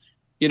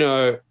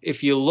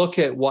 if you look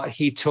at what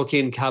he took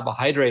in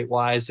carbohydrate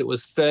wise, it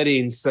was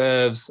 13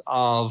 serves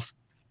of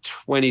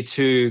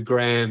 22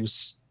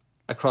 grams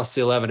across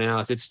the 11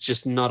 hours. It's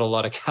just not a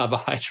lot of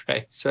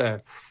carbohydrate. So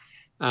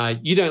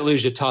you don't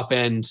lose your top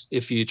end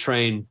if you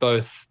train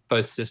both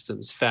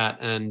systems, fat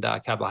and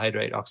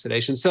carbohydrate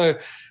oxidation. So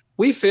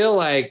we feel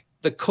like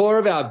the core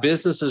of our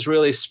business is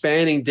really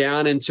spanning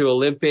down into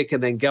Olympic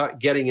and then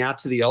getting out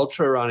to the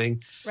ultra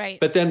running. Right.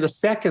 But then the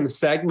second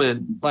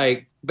segment,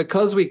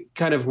 because we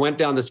kind of went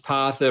down this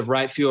path of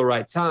right fuel,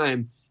 right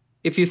time,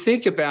 if you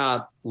think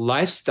about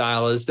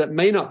lifestylers that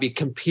may not be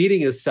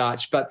competing as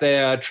such, but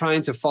they are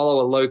trying to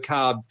follow a low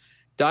carb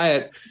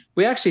diet,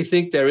 we actually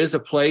think there is a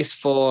place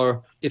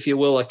for, if you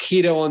will, a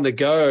keto on the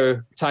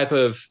go type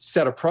of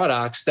set of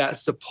products that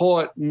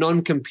support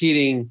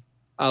non-competing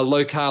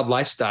low carb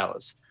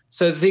lifestylers.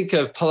 So think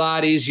of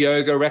Pilates,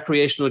 yoga,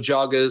 recreational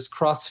joggers,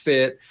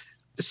 CrossFit.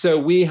 So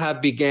we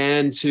have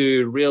began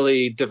to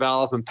really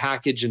develop and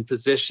package and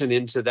position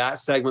into that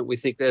segment. We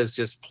think there's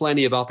just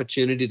plenty of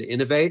opportunity to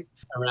innovate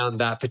around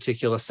that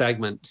particular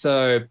segment.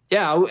 So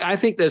yeah, I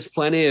think there's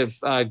plenty of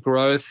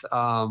growth.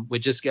 We're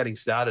just getting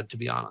started, to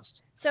be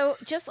honest. So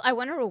I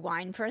want to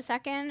rewind for a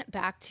second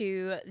back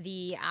to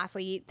the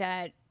athlete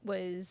that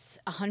was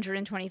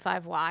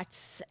 125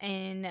 watts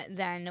and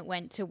then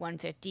went to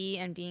 150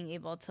 and being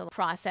able to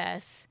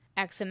process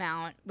X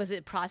amount. Was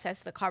it process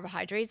the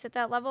carbohydrates at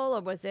that level,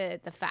 or was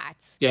it the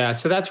fats? Yeah,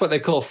 so that's what they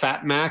call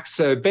fat max.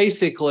 So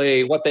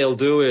basically what they'll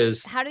do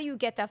is... How do you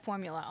get that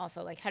formula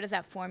also? Like, how does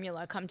that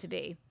formula come to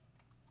be?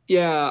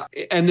 Yeah,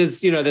 and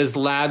there's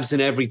labs in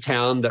every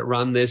town that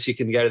run this. You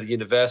can go to the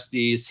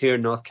universities. Here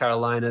in North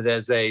Carolina,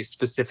 there's a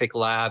specific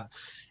lab.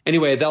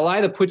 Anyway, they'll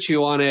either put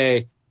you on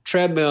a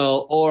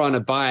treadmill or on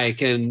a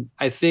bike. And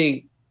I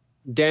think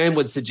Dan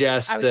would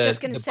suggest that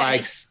the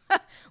bikes...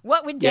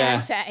 What would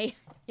Dan say?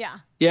 Yeah.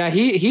 Yeah,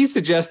 he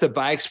suggests the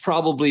bike's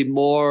probably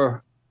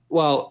more...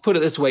 Well, put it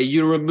this way,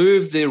 you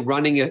remove the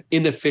running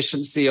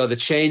inefficiency or the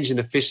change in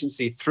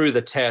efficiency through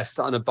the test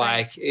on a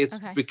bike. Right.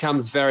 It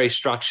becomes very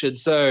structured.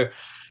 So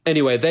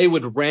anyway, they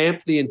would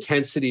ramp the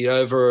intensity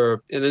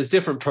over, and there's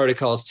different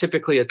protocols,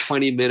 typically a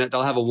 20-minute,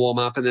 they'll have a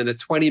warm-up, and then a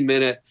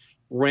 20-minute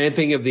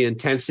ramping of the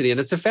intensity. And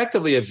it's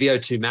effectively a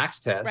VO2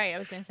 max test. Right, I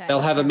was going to say. They'll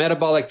have a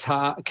metabolic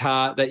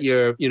cart that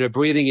you're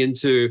breathing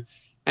into.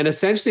 And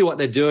essentially what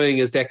they're doing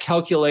is they're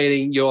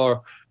calculating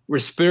your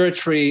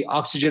respiratory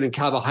oxygen and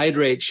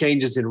carbohydrate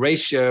changes in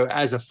ratio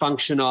as a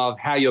function of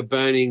how you're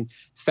burning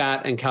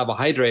fat and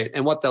carbohydrate.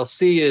 And what they'll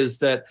see is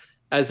that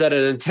as that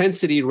an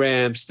intensity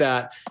ramps,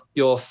 that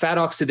your fat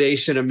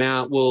oxidation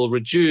amount will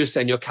reduce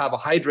and your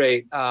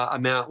carbohydrate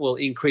amount will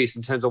increase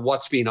in terms of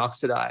what's being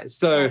oxidized.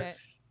 So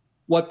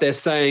what they're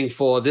saying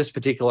for this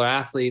particular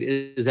athlete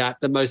is at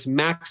the most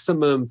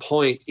maximum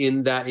point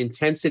in that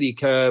intensity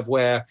curve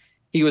where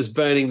he was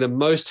burning the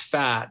most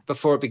fat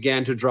before it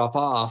began to drop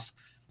off,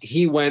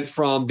 he went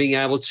from being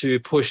able to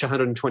push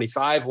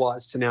 125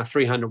 watts to now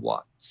 300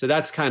 watts. So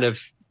that's kind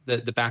of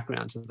the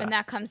background to that. And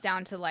that comes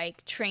down to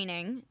like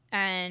training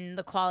and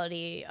the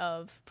quality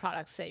of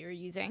products that you're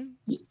using.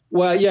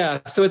 Well, yeah.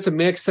 So it's a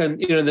mix. And,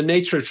 the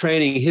nature of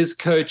training, his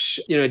coach,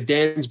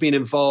 Dan's been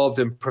involved,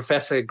 and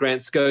Professor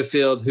Grant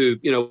Schofield, who,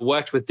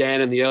 worked with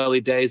Dan in the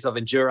early days of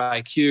Endure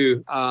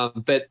IQ.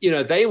 But,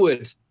 they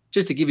would,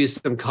 just to give you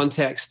some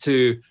context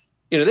to,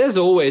 there's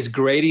always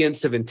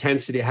gradients of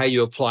intensity, how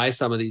you apply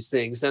some of these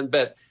things.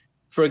 But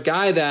for a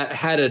guy that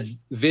had a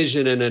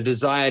vision and a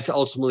desire to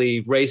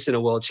ultimately race in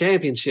a world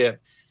championship,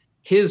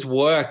 his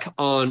work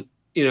on,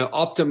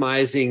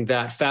 optimizing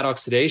that fat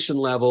oxidation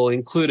level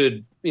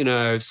included,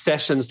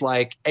 sessions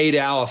like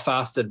 8-hour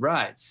fasted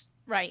rides.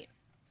 Right.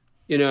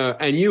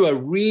 And you are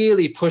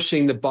really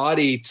pushing the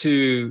body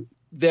to...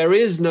 There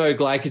is no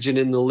glycogen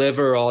in the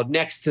liver, or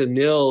next to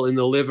nil in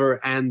the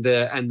liver and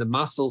the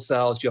muscle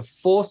cells. You're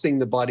forcing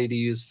the body to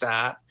use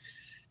fat.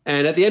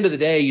 And at the end of the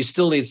day, you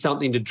still need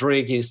something to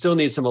drink. And you still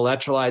need some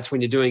electrolytes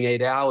when you're doing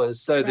 8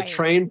 hours. So the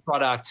Train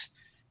product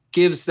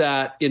gives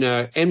that,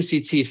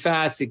 MCT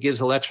fats, it gives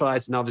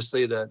electrolytes and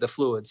obviously the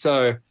fluid.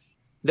 So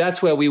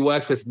that's where we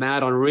worked with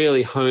Matt on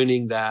really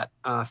honing that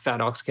fat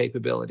ox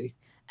capability.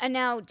 And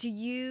now, do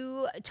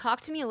you talk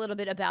to me a little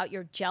bit about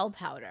your gel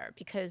powder?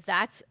 Because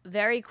that's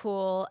very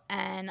cool,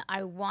 and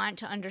I want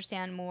to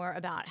understand more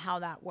about how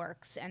that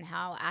works and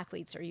how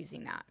athletes are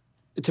using that.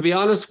 To be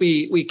honest,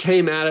 we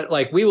came at it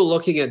like we were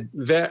looking at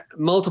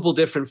multiple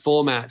different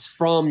formats,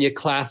 from your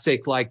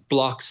classic like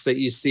blocks that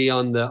you see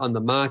on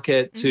the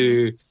market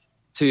to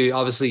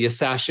obviously your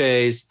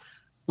sachets.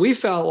 We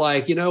felt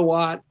like,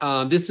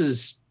 this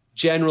is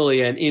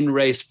generally an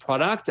in-race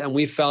product, and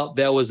we felt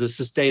there was a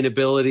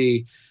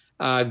sustainability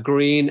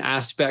green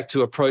aspect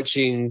to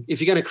approaching. If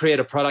you're going to create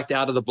a product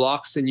out of the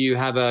blocks and you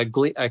have a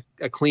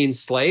clean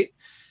slate,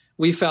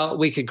 we felt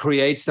we could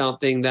create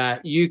something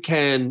that you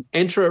can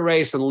enter a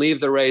race and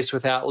leave the race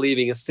without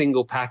leaving a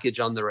single package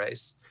on the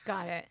race.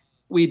 Got it.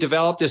 We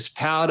developed this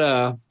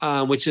powder,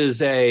 which is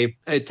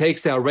it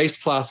takes our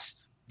Race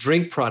Plus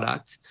drink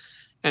product,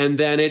 and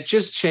then it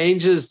just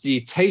changes the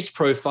taste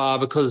profile,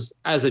 because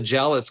as a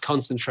gel, it's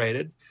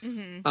concentrated.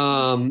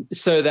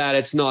 So that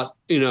it's not,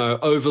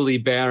 overly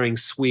bearing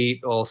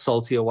sweet or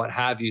salty or what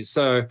have you.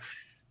 So,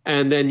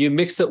 and then you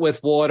mix it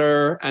with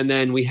water, and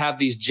then we have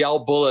these gel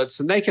bullets,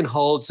 and they can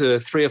hold to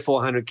 300 or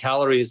 400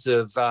 calories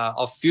of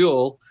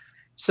fuel.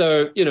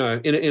 So,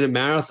 in a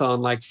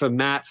marathon, like for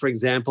Matt, for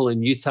example,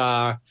 in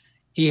Utah,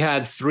 he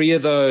had 3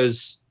 of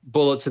those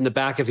bullets in the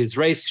back of his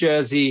race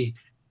jersey.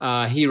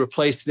 He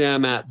replaced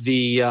them at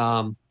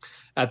the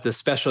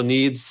special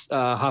needs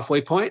halfway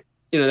point.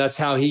 That's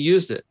how he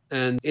used it.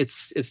 And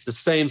it's the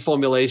same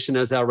formulation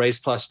as our Race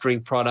Plus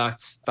drink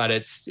product, but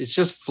it's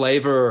just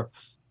flavor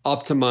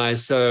optimized,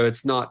 so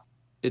it's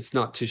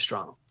not too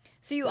strong.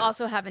 So you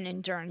also have an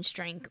endurance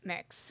drink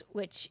mix,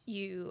 which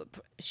you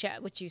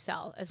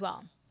sell as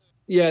well.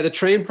 Yeah, the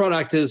Train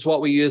product is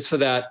what we use for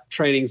that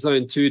Training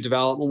Zone 2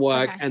 development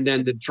work. Okay. And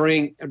then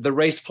the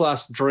Race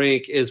Plus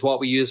drink is what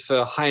we use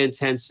for high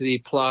intensity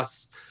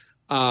plus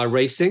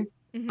racing,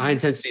 high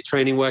intensity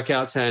training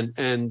workouts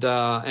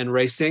and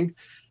racing.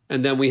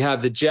 And then we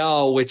have the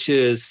gel, which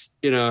is,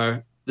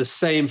 the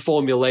same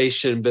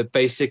formulation, but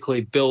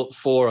basically built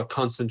for a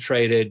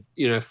concentrated,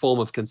 form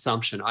of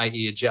consumption,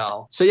 i.e. a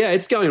gel. So yeah,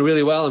 it's going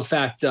really well. In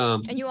fact,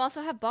 and you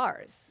also have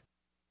bars.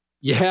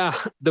 Yeah,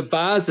 the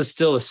bars are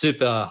still a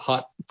super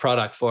hot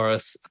product for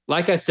us.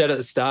 Like I said at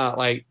the start,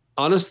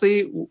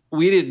 honestly,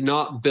 we did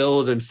not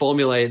build and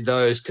formulate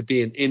those to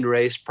be an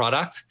in-race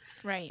product.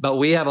 Right. But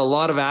we have a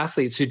lot of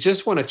athletes who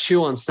just want to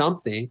chew on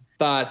something,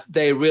 but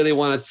they really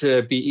want it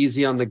to be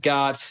easy on the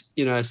gut,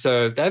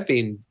 so they've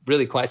been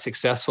really quite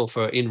successful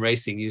for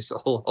in-racing use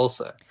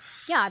also.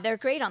 Yeah, they're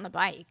great on the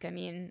bike. I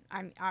mean,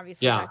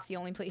 that's the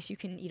only place you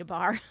can eat a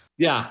bar.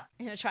 Yeah.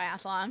 In a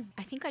triathlon.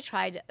 I think I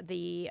tried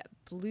the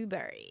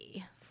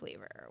blueberry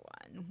flavor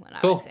one when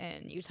I Cool. was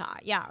in Utah.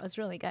 Yeah, it was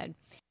really good.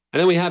 And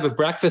then we have a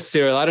breakfast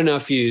cereal. I don't know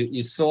if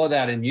you saw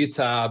that in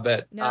Utah,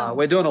 but No.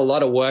 We're doing a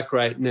lot of work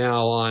right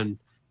now on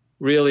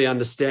really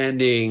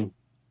understanding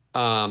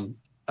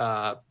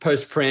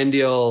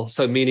postprandial.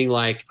 So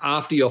meaning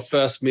after your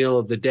first meal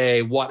of the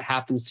day, what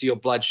happens to your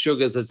blood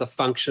sugars as a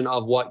function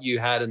of what you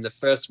had in the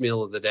first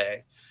meal of the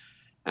day.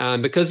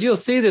 Because you'll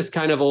see this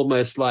kind of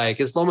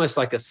it's almost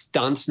like a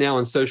stunt now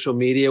on social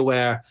media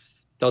where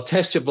they'll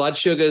test your blood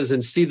sugars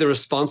and see the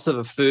response of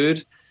a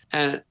food.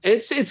 And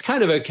it's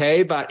kind of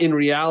okay, but in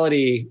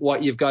reality,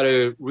 what you've got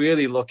to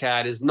really look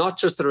at is not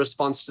just the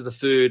response to the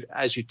food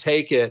as you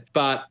take it,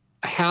 but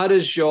how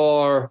does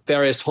your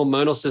various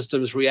hormonal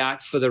systems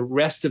react for the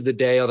rest of the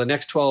day or the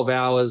next 12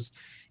 hours,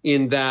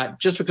 in that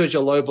just because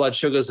you're low blood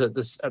sugars at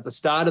the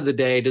start of the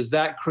day, does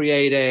that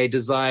create a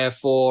desire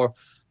for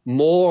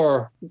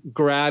more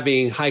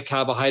grabbing high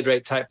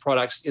carbohydrate type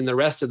products in the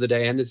rest of the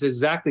day? And it's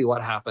exactly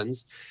what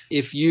happens.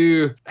 If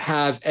you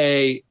have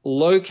a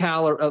low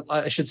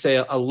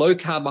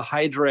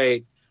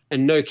carbohydrate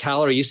and no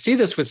calorie, you see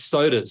this with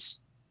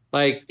sodas,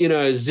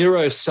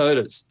 zero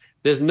sodas.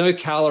 There's no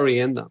calorie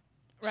in them.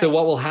 Right. So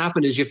what will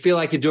happen is you feel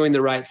like you're doing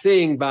the right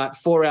thing, but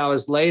 4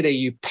 hours later,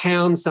 you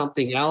pound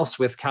something else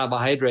with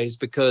carbohydrates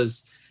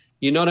because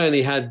you not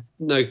only had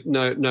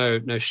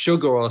no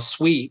sugar or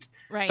sweet,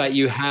 right, but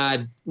you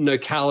had no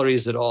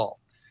calories at all.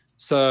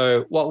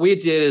 So what we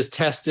did is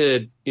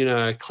tested,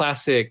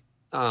 classic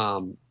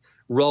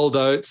rolled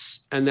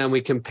oats, and then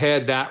we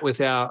compared that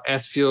with our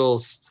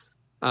S-Fuels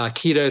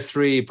Keto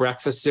 3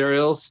 breakfast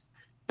cereals.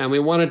 And we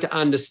wanted to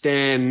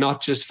understand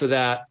not just for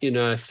that,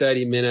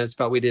 30 minutes,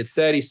 but we did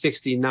 30,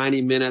 60,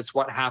 90 minutes,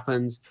 what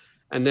happens.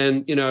 And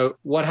then,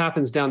 what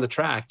happens down the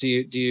track? Do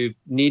you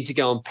need to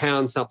go and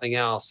pound something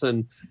else?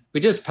 And we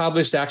just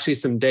published actually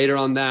some data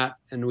on that,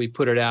 and we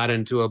put it out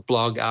into a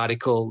blog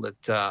article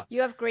that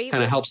you have great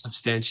kind of helps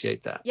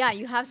substantiate that. Yeah,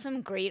 you have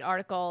some great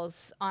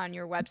articles on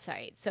your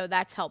website. So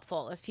that's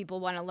helpful if people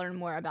want to learn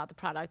more about the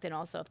product and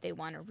also if they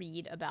want to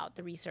read about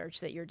the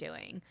research that you're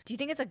doing. Do you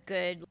think it's a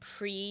good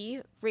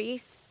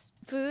pre-race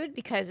food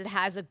because it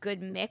has a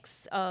good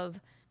mix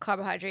of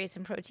carbohydrates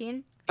and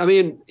protein? I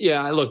mean,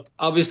 yeah, look,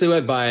 obviously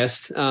we're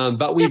biased,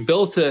 but we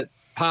built it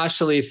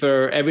partially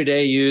for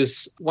everyday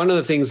use. One of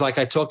the things, like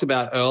I talked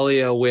about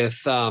earlier with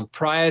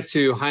prior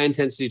to high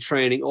intensity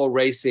training or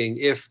racing,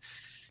 if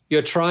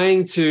you're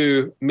trying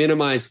to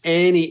minimize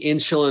any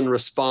insulin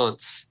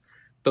response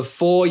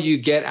before you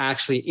get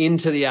actually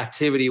into the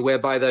activity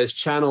whereby those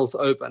channels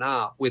open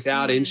up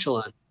without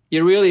insulin,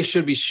 you really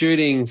should be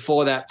shooting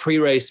for that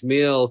pre-race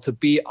meal to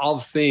be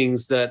of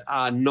things that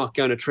are not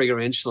going to trigger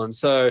insulin.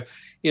 So,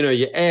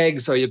 your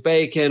eggs or your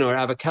bacon or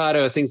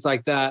avocado, things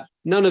like that,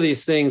 none of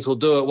these things will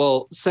do it.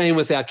 Well, same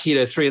with our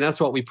Keto 3. And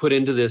that's what we put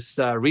into this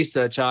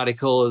research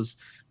article, is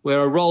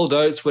where a rolled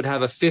oats would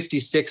have a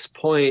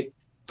 56-point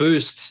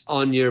boost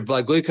on your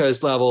blood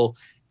glucose level.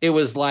 It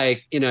was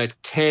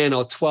 10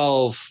 or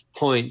 12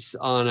 points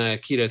on a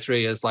Keto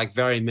 3 is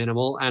very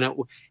minimal. And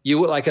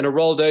you in a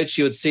rolled oats,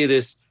 you would see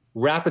this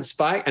rapid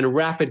spike and a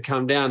rapid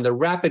come down. The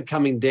rapid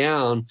coming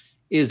down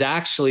is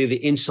actually the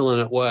insulin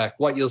at work.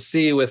 What you'll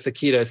see with the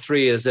Keto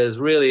 3 is there's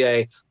really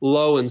a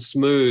low and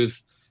smooth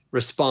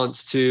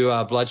response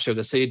to blood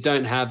sugar. So you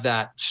don't have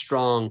that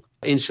strong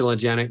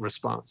insulinogenic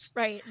response.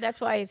 Right.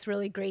 That's why it's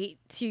really great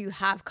to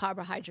have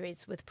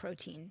carbohydrates with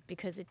protein,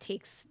 because it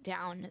takes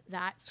down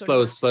that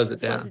slows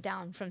it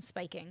down from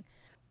spiking.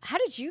 How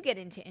did you get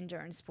into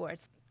endurance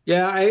sports?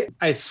 Yeah,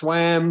 I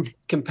swam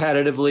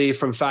competitively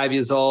from 5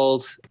 years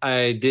old.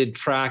 I did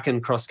track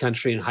and cross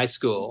country in high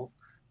school.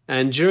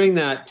 And during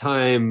that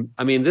time,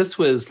 this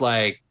was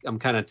I'm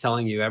kind of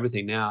telling you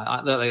everything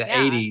now, the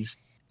 80s,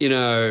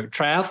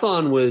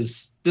 triathlon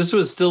was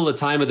still the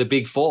time of the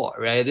big four,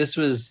 right? This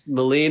was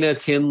Melina,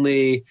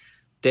 Tinley,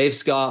 Dave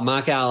Scott,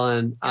 Mark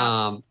Allen.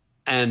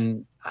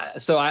 And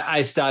so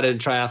I started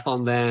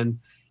triathlon then.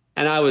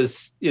 And I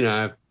was,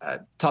 a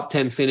top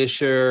 10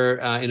 finisher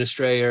in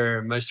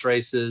Australia, most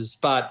races.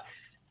 But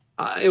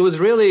It was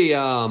really,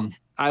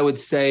 I would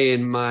say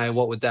in my,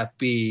 what would that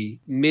be,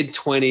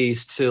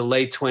 mid-20s to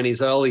late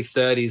 20s, early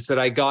 30s, that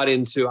I got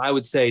into, I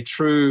would say,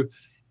 true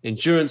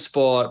endurance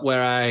sport,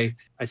 where I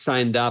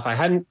signed up. I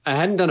hadn't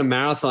done a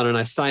marathon, and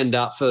I signed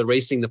up for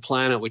Racing the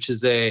Planet, which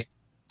is a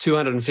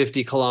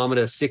 250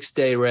 kilometer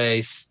 6-day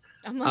race.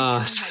 Oh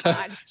my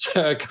God.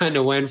 So I kind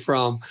of went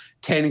from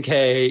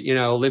 10K,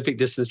 Olympic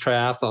distance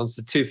triathlons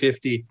to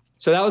 250.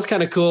 So that was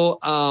kind of cool.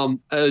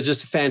 It was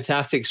just a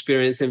fantastic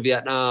experience in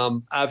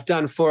Vietnam. I've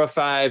done 4 or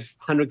 5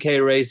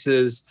 100K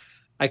races.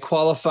 I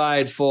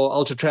qualified for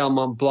Ultra Trail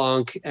Mont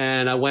Blanc,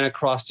 and I went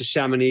across to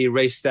Chamonix,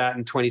 raced that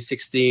in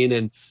 2016.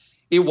 And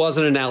it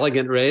wasn't an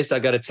elegant race, I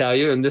got to tell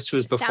you. And this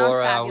was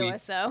before. Sounds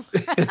fabulous, though.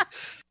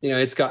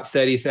 It's got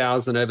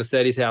over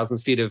 30,000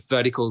 feet of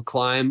vertical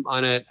climb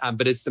on it.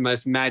 But it's the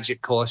most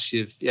magic course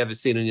you've ever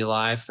seen in your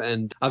life.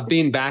 And I've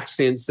been back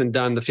since and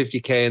done the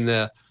 50K and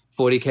the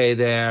 40K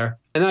there.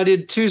 And I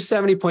did 2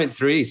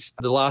 70.3s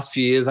the last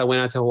few years. I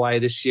went out to Hawaii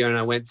this year, and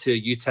I went to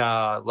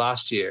Utah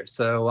last year.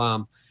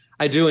 So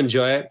I do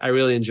enjoy it. I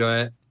really enjoy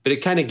it. But it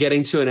kind of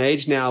getting to an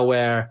age now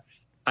where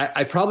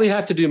I probably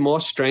have to do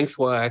more strength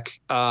work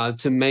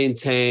to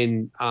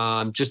maintain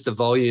just the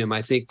volume.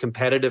 I think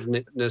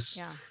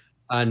competitiveness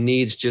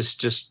needs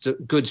just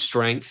good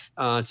strength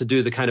to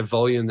do the kind of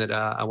volume that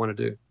I want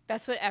to do.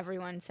 That's what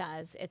everyone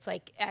says. It's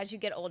like as you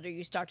get older,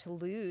 you start to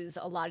lose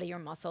a lot of your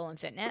muscle and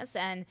fitness.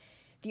 And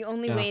the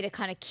only way to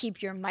kind of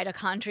keep your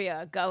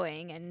mitochondria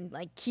going and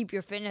like keep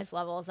your fitness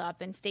levels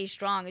up and stay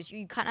strong is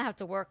you kind of have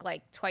to work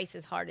like twice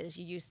as hard as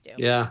you used to.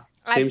 Yeah.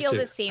 I feel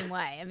the same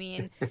way. I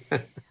mean,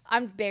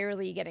 I'm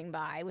barely getting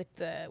by with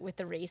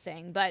the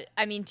racing, but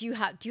I mean, do you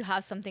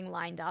have something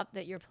lined up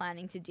that you're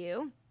planning to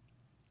do?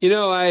 My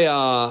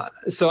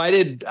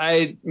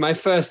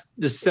first,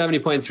 the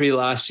 70.3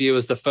 last year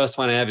was the first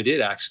one I ever did,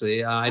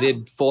 actually. I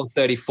did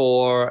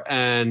 4:34,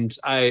 and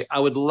I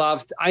would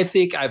love to, I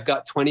think I've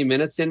got 20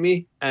 minutes in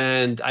me,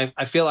 and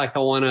I feel like I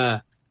want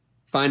to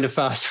find a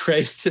fast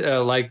race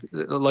like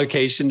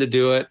location to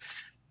do it.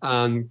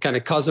 Kind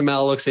of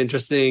Cozumel looks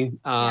interesting.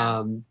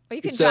 Or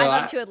you can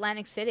drive up to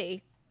Atlantic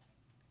City.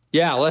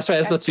 Yeah, well, that's right.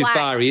 That's not too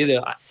far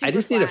either. I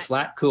just need a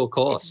flat, cool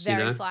course. It's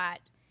very flat.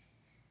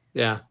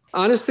 Yeah.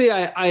 Honestly,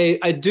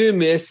 I do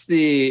miss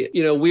we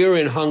were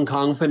in Hong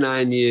Kong for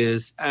 9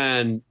 years,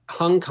 and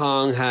Hong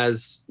Kong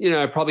has,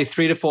 probably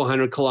 300 to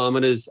 400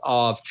 kilometers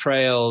of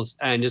trails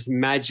and just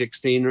magic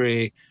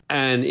scenery.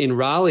 And in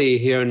Raleigh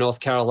here in North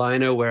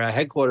Carolina, where our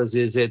headquarters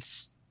is,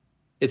 it's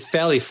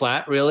fairly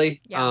flat,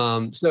 really.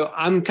 Yeah. So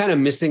I'm kind of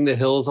missing the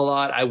hills a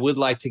lot. I would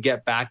like to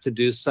get back to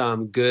do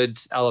some good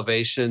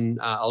elevation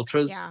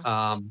ultras.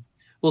 Yeah.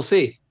 We'll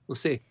see.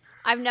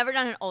 I've never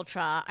done an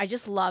ultra. I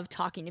just love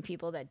talking to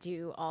people that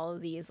do all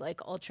of these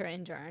like ultra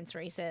endurance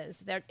races.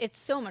 It's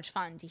so much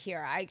fun to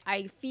hear.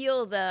 I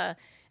feel the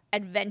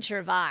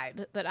adventure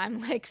vibe, but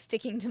I'm like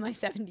sticking to my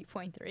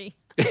 70.3.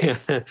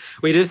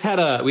 We just had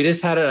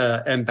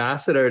a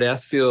ambassador at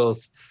S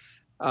Fuels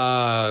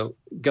go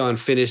and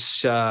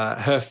finish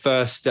her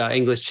first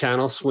English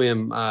Channel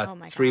swim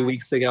 3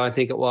 weeks ago, I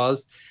think it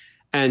was.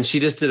 And she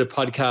just did a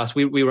podcast.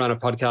 We run a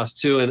podcast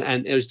too.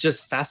 And it was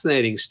just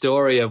fascinating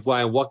story of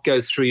what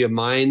goes through your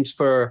mind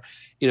for,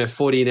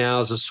 14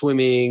 hours of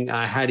swimming.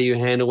 How do you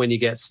handle when you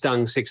get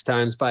stung 6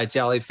 times by a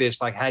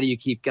jellyfish? Like, how do you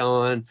keep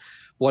going?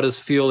 What does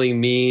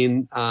fueling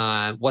mean?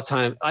 What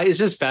time? It's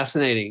just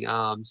fascinating.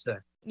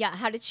 Yeah.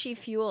 How did she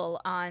fuel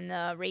on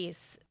the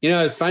race?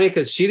 It's funny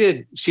because she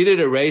did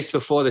a race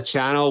before the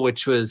channel,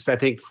 which was, I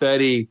think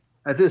 30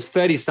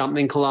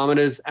 something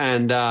kilometers.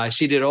 And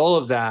she did all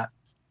of that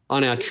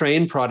on our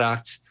train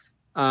product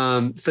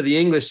for the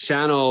English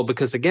Channel,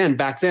 because again,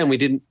 back then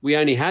we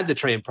only had the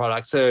train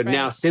product. So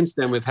now since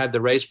then we've had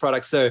the race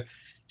product. So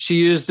she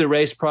used the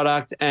race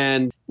product.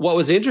 And what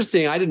was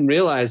interesting, I didn't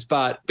realize,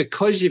 but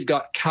because you've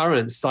got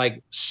currents,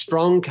 like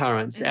strong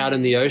currents out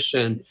in the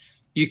ocean,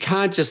 you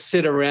can't just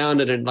sit around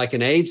at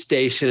an aid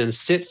station and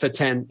sit for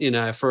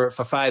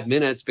for 5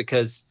 minutes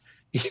because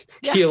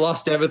you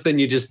lost everything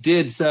you just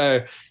did.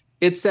 So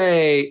it's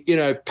a,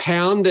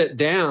 pound it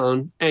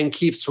down and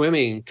keep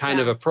swimming kind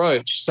of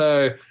approach.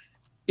 So,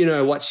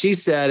 what she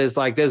said is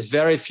like, there's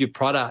very few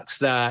products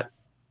that,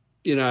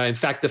 in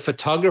fact, the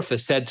photographer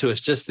said to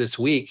us just this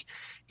week,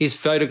 he's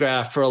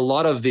photographed for a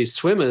lot of these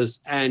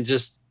swimmers, and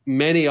just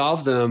many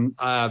of them,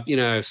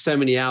 so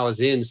many hours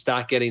in,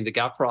 start getting the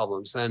gut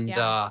problems. And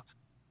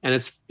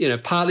it's,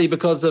 partly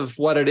because of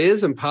what it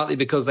is and partly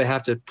because they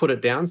have to put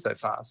it down so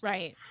fast.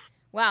 Right.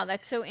 Wow.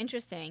 That's so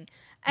interesting.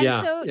 And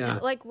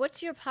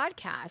what's your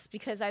podcast?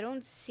 Because I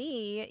don't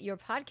see your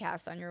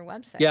podcast on your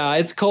website. Yeah,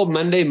 it's called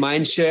Monday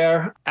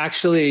Mindshare.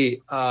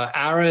 Actually,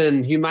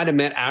 Aaron, you might have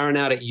met Aaron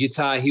out at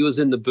Utah. He was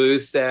in the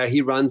booth there.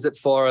 He runs it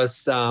for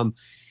us.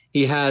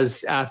 He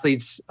has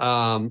athletes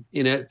in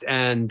it.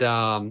 And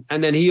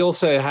then he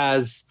also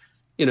has,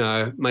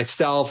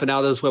 myself and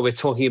others where we're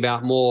talking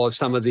about more of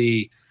some of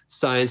the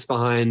science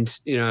behind,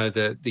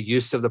 the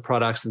use of the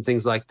products and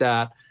things like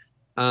that.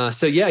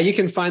 You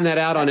can find that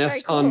out on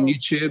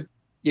YouTube.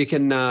 You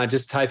can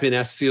just type in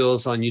S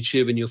Fuels on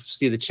YouTube and you'll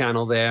see the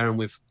channel there. And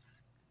we've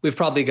we've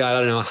probably got, I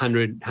don't know,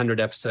 100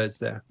 episodes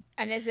there.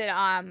 And is it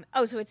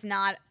so it's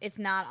not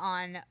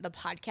on the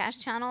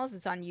podcast channels,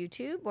 it's on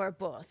YouTube or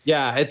both?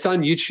 Yeah, it's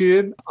on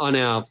YouTube,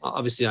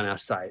 obviously on our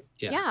site.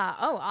 Yeah.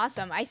 Oh,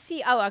 awesome. I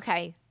see. Oh,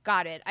 okay.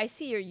 Got it. I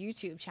see your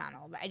YouTube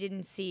channel, but I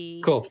didn't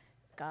see cool.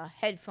 a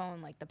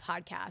headphone like the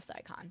podcast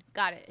icon.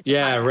 Got it.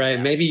 Yeah, right.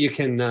 Though. Maybe you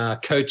can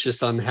coach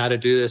us on how to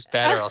do this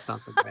better or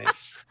something.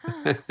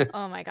 Right?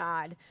 Oh my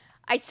God.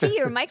 I see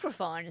your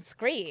microphone. It's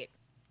great.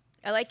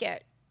 I like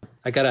it.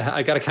 I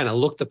gotta kind of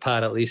look the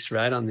part at least,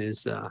 right, on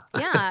this.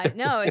 Yeah,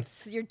 no,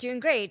 you're doing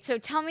great. So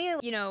tell me,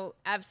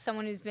 as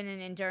someone who's been in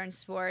endurance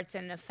sports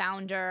and a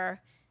founder,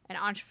 an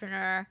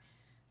entrepreneur,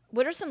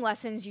 what are some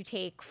lessons you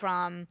take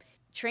from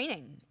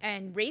training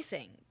and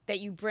racing that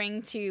you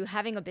bring to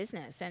having a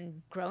business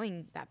and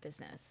growing that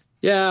business?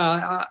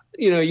 Yeah,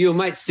 you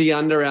might see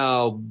under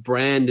our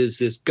brand is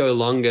this Go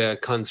Longer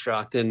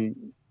construct, and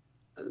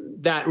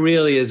that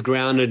really is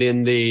grounded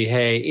in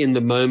in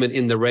the moment,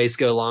 in the race,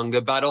 go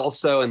longer, but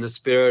also in the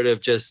spirit of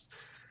just,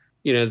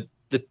 they're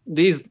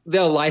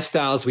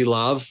lifestyles we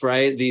love,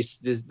 right?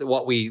 These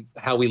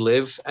how we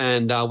live,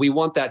 and we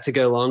want that to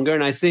go longer.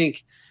 And I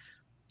think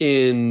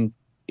in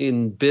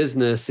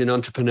business, in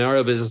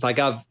entrepreneurial business, like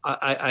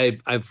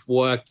I've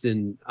worked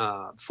in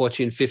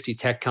Fortune 50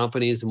 tech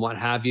companies and what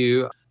have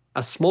you.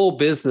 A small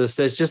business,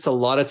 there's just a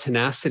lot of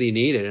tenacity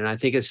needed, and I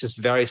think it's just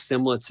very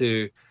similar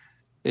to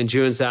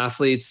endurance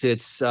athletes.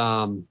 It's,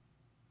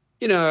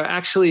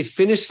 actually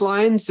finish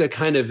lines are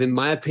kind of, in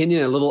my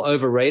opinion, a little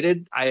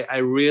overrated. I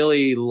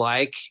really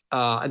like,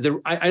 I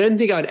don't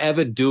think I'd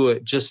ever do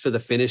it just for the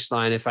finish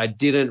line if I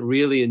didn't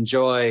really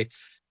enjoy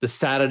the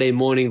Saturday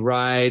morning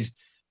ride,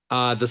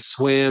 the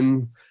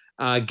swim,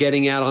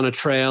 getting out on a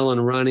trail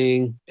and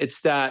running.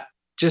 It's that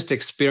just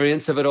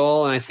experience of it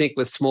all. And I think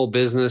with small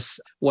business,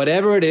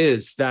 whatever it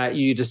is that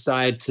you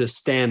decide to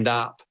stand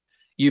up,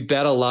 you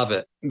better love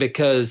it,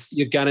 because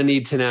you're going to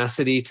need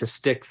tenacity to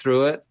stick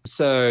through it.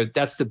 So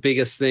that's the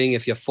biggest thing.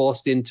 If you're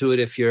forced into it,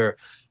 if you're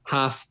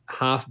half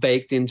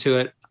baked into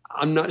it,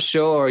 I'm not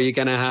sure you're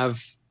going to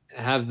have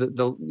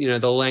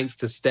the length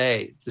to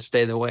stay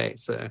the way.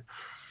 So,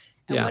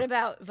 and what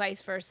about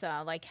vice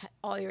versa? Like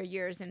all your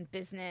years in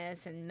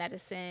business and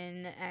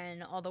medicine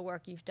and all the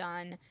work you've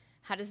done,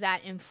 how does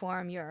that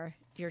inform your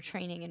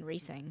training and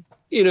racing?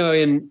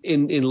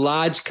 In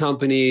large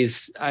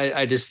companies,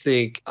 I just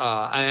think,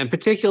 and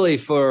particularly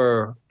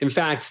in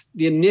fact,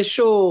 the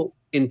initial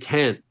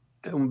intent,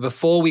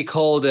 before we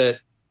called it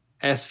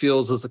S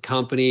Fuels as a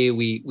company,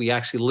 we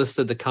actually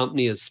listed the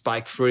company as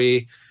Spike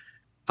Free.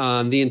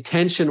 The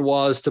intention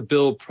was to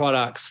build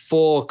products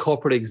for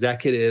corporate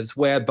executives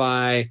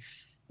whereby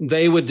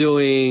they were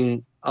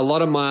doing a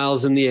lot of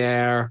miles in the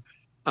air.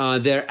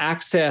 Their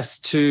access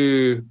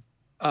to,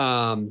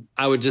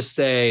 I would just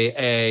say,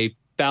 a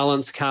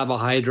balanced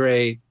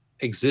carbohydrate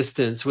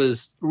existence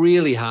was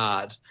really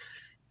hard.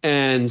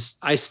 And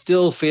I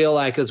still feel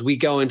like as we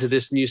go into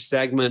this new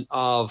segment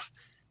of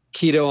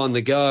keto on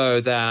the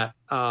go, that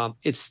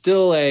it's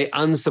still a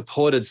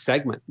unsupported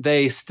segment.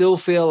 They still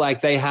feel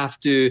like they have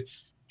to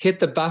hit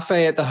the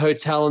buffet at the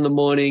hotel in the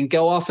morning,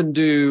 go off and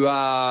do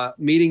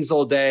meetings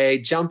all day,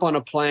 jump on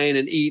a plane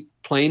and eat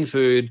plane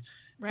food,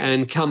 right,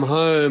 and come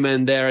home,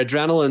 and their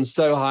adrenaline's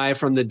so high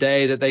from the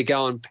day that they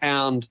go and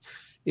pound,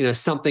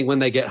 something when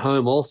they get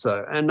home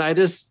also. And I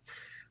just,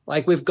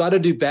 we've got to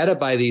do better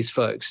by these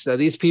folks. So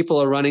these people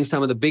are running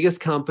some of the biggest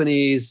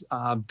companies,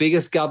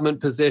 biggest government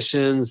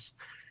positions.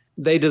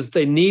 They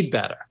need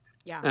better.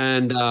 Yeah.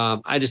 And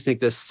I just think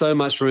there's so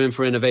much room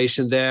for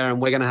innovation there,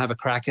 and we're going to have a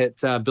crack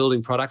at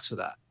building products for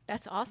that.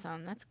 That's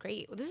awesome. That's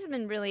great. Well, this has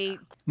been really...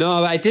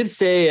 No, I did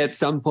say at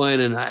some point,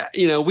 and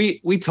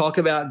we talk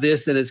about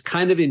this, and it's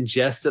kind of in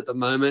jest at the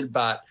moment,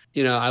 but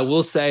I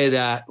will say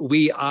that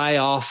we eye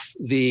off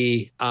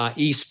the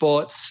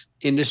esports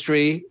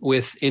industry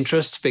with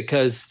interest,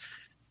 because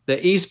the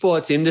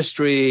esports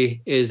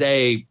industry is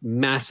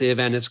massive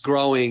and it's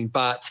growing,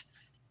 but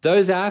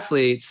those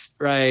athletes,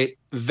 right,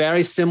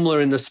 very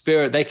similar in the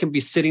spirit. They can be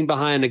sitting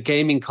behind a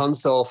gaming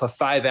console for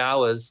 5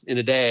 hours in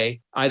a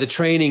day, either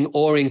training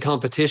or in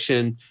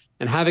competition.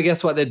 And have a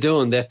guess what they're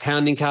doing? They're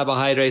pounding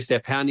carbohydrates, they're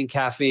pounding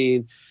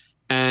caffeine,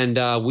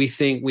 and we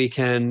think we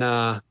can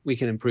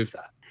improve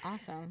that.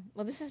 Awesome.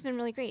 Well, this has been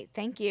really great.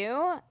 Thank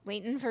you,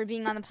 Leighton, for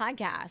being on the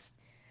podcast.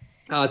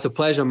 It's a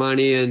pleasure,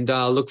 Marnie, and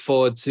look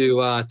forward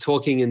to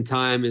talking in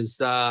time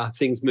as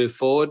things move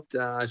forward.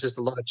 Just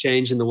a lot of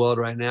change in the world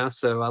right now,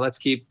 so let's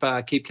keep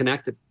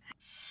connected.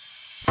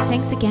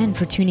 Thanks again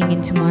for tuning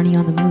into Marnie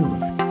on the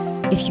Move.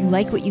 If you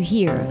like what you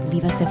hear,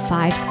 leave us a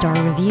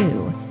 5-star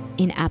review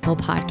in Apple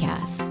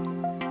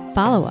Podcasts.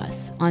 Follow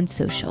us on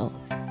social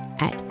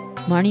at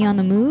Marnie on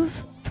the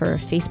Move for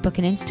Facebook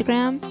and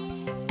Instagram,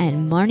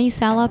 and Marnie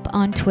Salup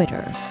on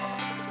Twitter.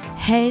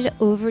 Head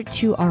over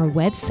to our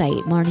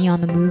website,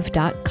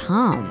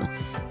 marnieonthemove.com,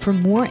 for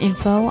more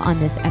info on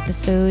this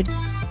episode,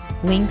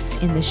 links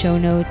in the show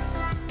notes,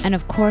 and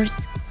of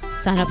course,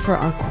 sign up for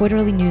our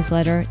quarterly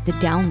newsletter, The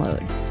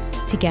Download,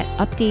 to get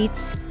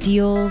updates,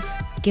 deals,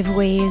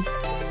 giveaways,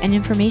 and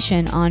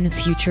information on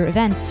future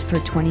events for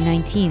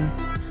 2019.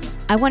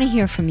 I want to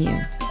hear from you.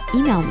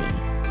 Email me,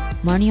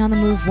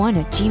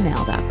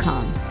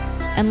 marnieonthemove1@gmail.com,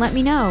 and let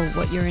me know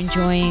what you're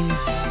enjoying,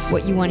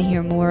 what you want to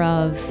hear more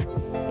of.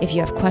 If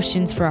you have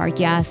questions for our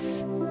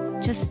guests,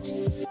 just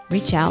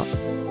reach out.